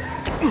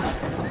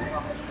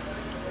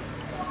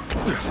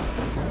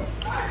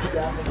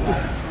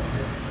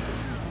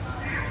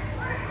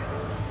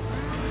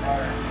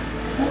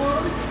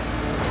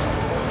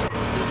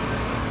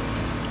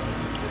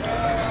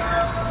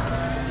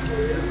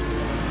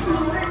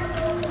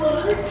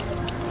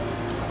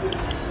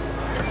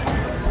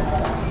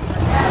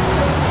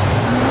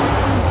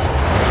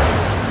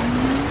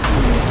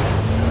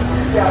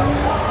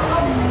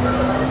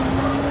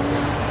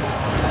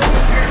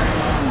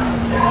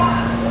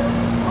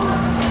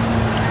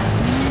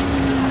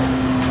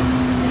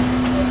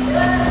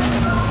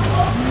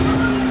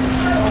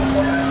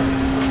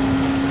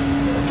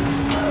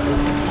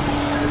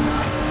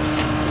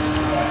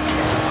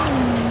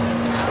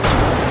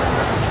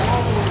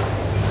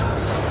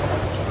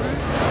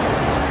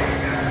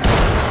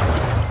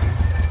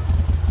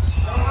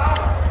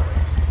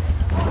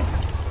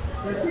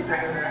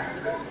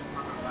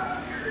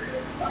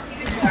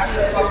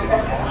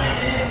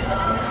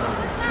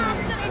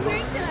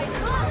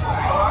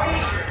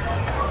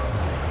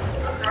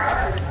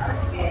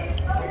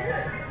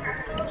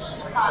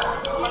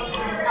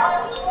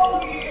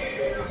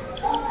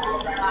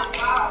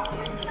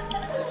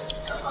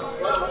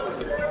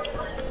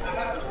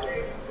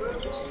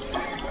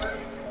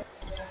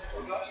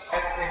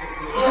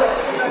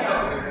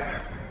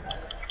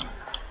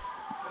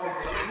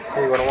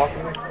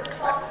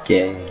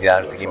 Yeah, you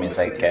gotta have to give me a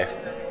second, okay?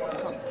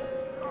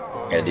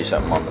 I gotta do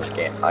something on this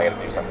game. I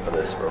gotta do something for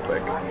this real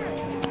quick.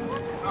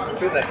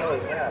 Who the hell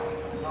is that?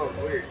 Oh,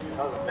 weird.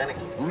 That was a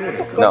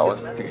mannequin. No,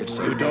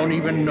 You don't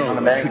even know it's not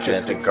a mannequin,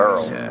 it's a girl.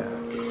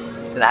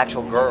 It's an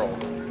actual girl.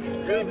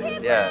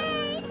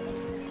 Yeah.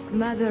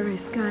 Mother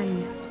is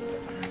kind.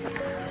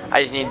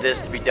 I just need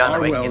this to be done.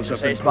 Our We can wells get have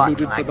to a been safe spot.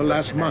 polluted for the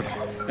last month,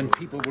 and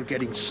people were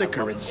getting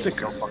sicker and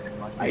sicker.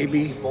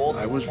 Maybe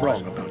I was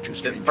wrong about you,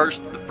 stranger.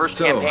 The first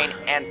So, campaign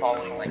and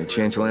following Any link.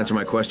 chance you'll answer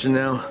my question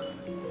now?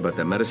 About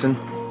that medicine?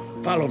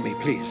 Follow me,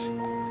 please.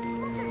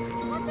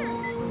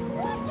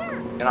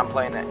 And I'm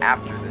playing it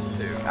after this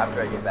too.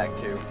 After I get back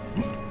too.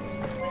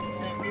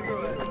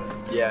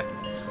 Yeah.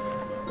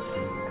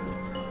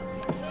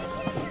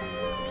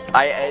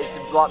 It's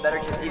a lot better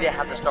because he didn't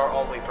have to start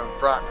all the way from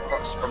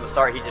the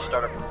start. He just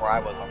started from where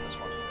I was on this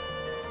one.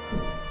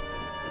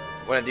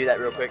 Want to do that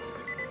real quick?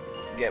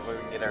 We can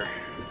get our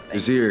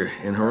Vizier,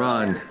 in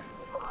Haran,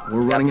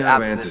 we're running out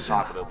of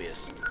antizin.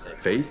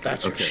 Faith?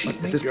 That's your okay. sheet,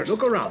 At this mate.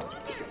 Look around.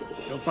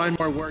 You'll find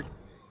more work.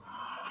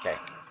 Okay.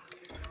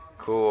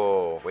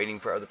 Cool. Waiting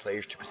for other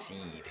players to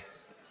proceed.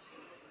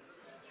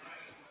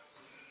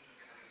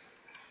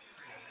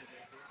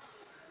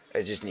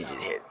 I just need you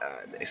to hit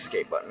the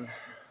escape button.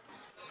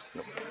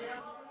 Nope.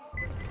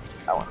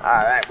 That one.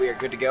 Alright, we are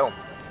good to go.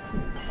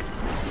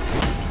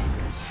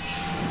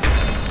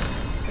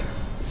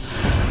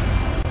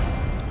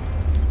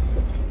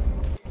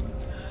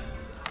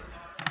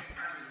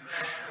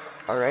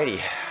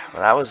 Alrighty.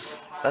 Well,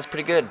 that's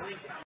pretty good.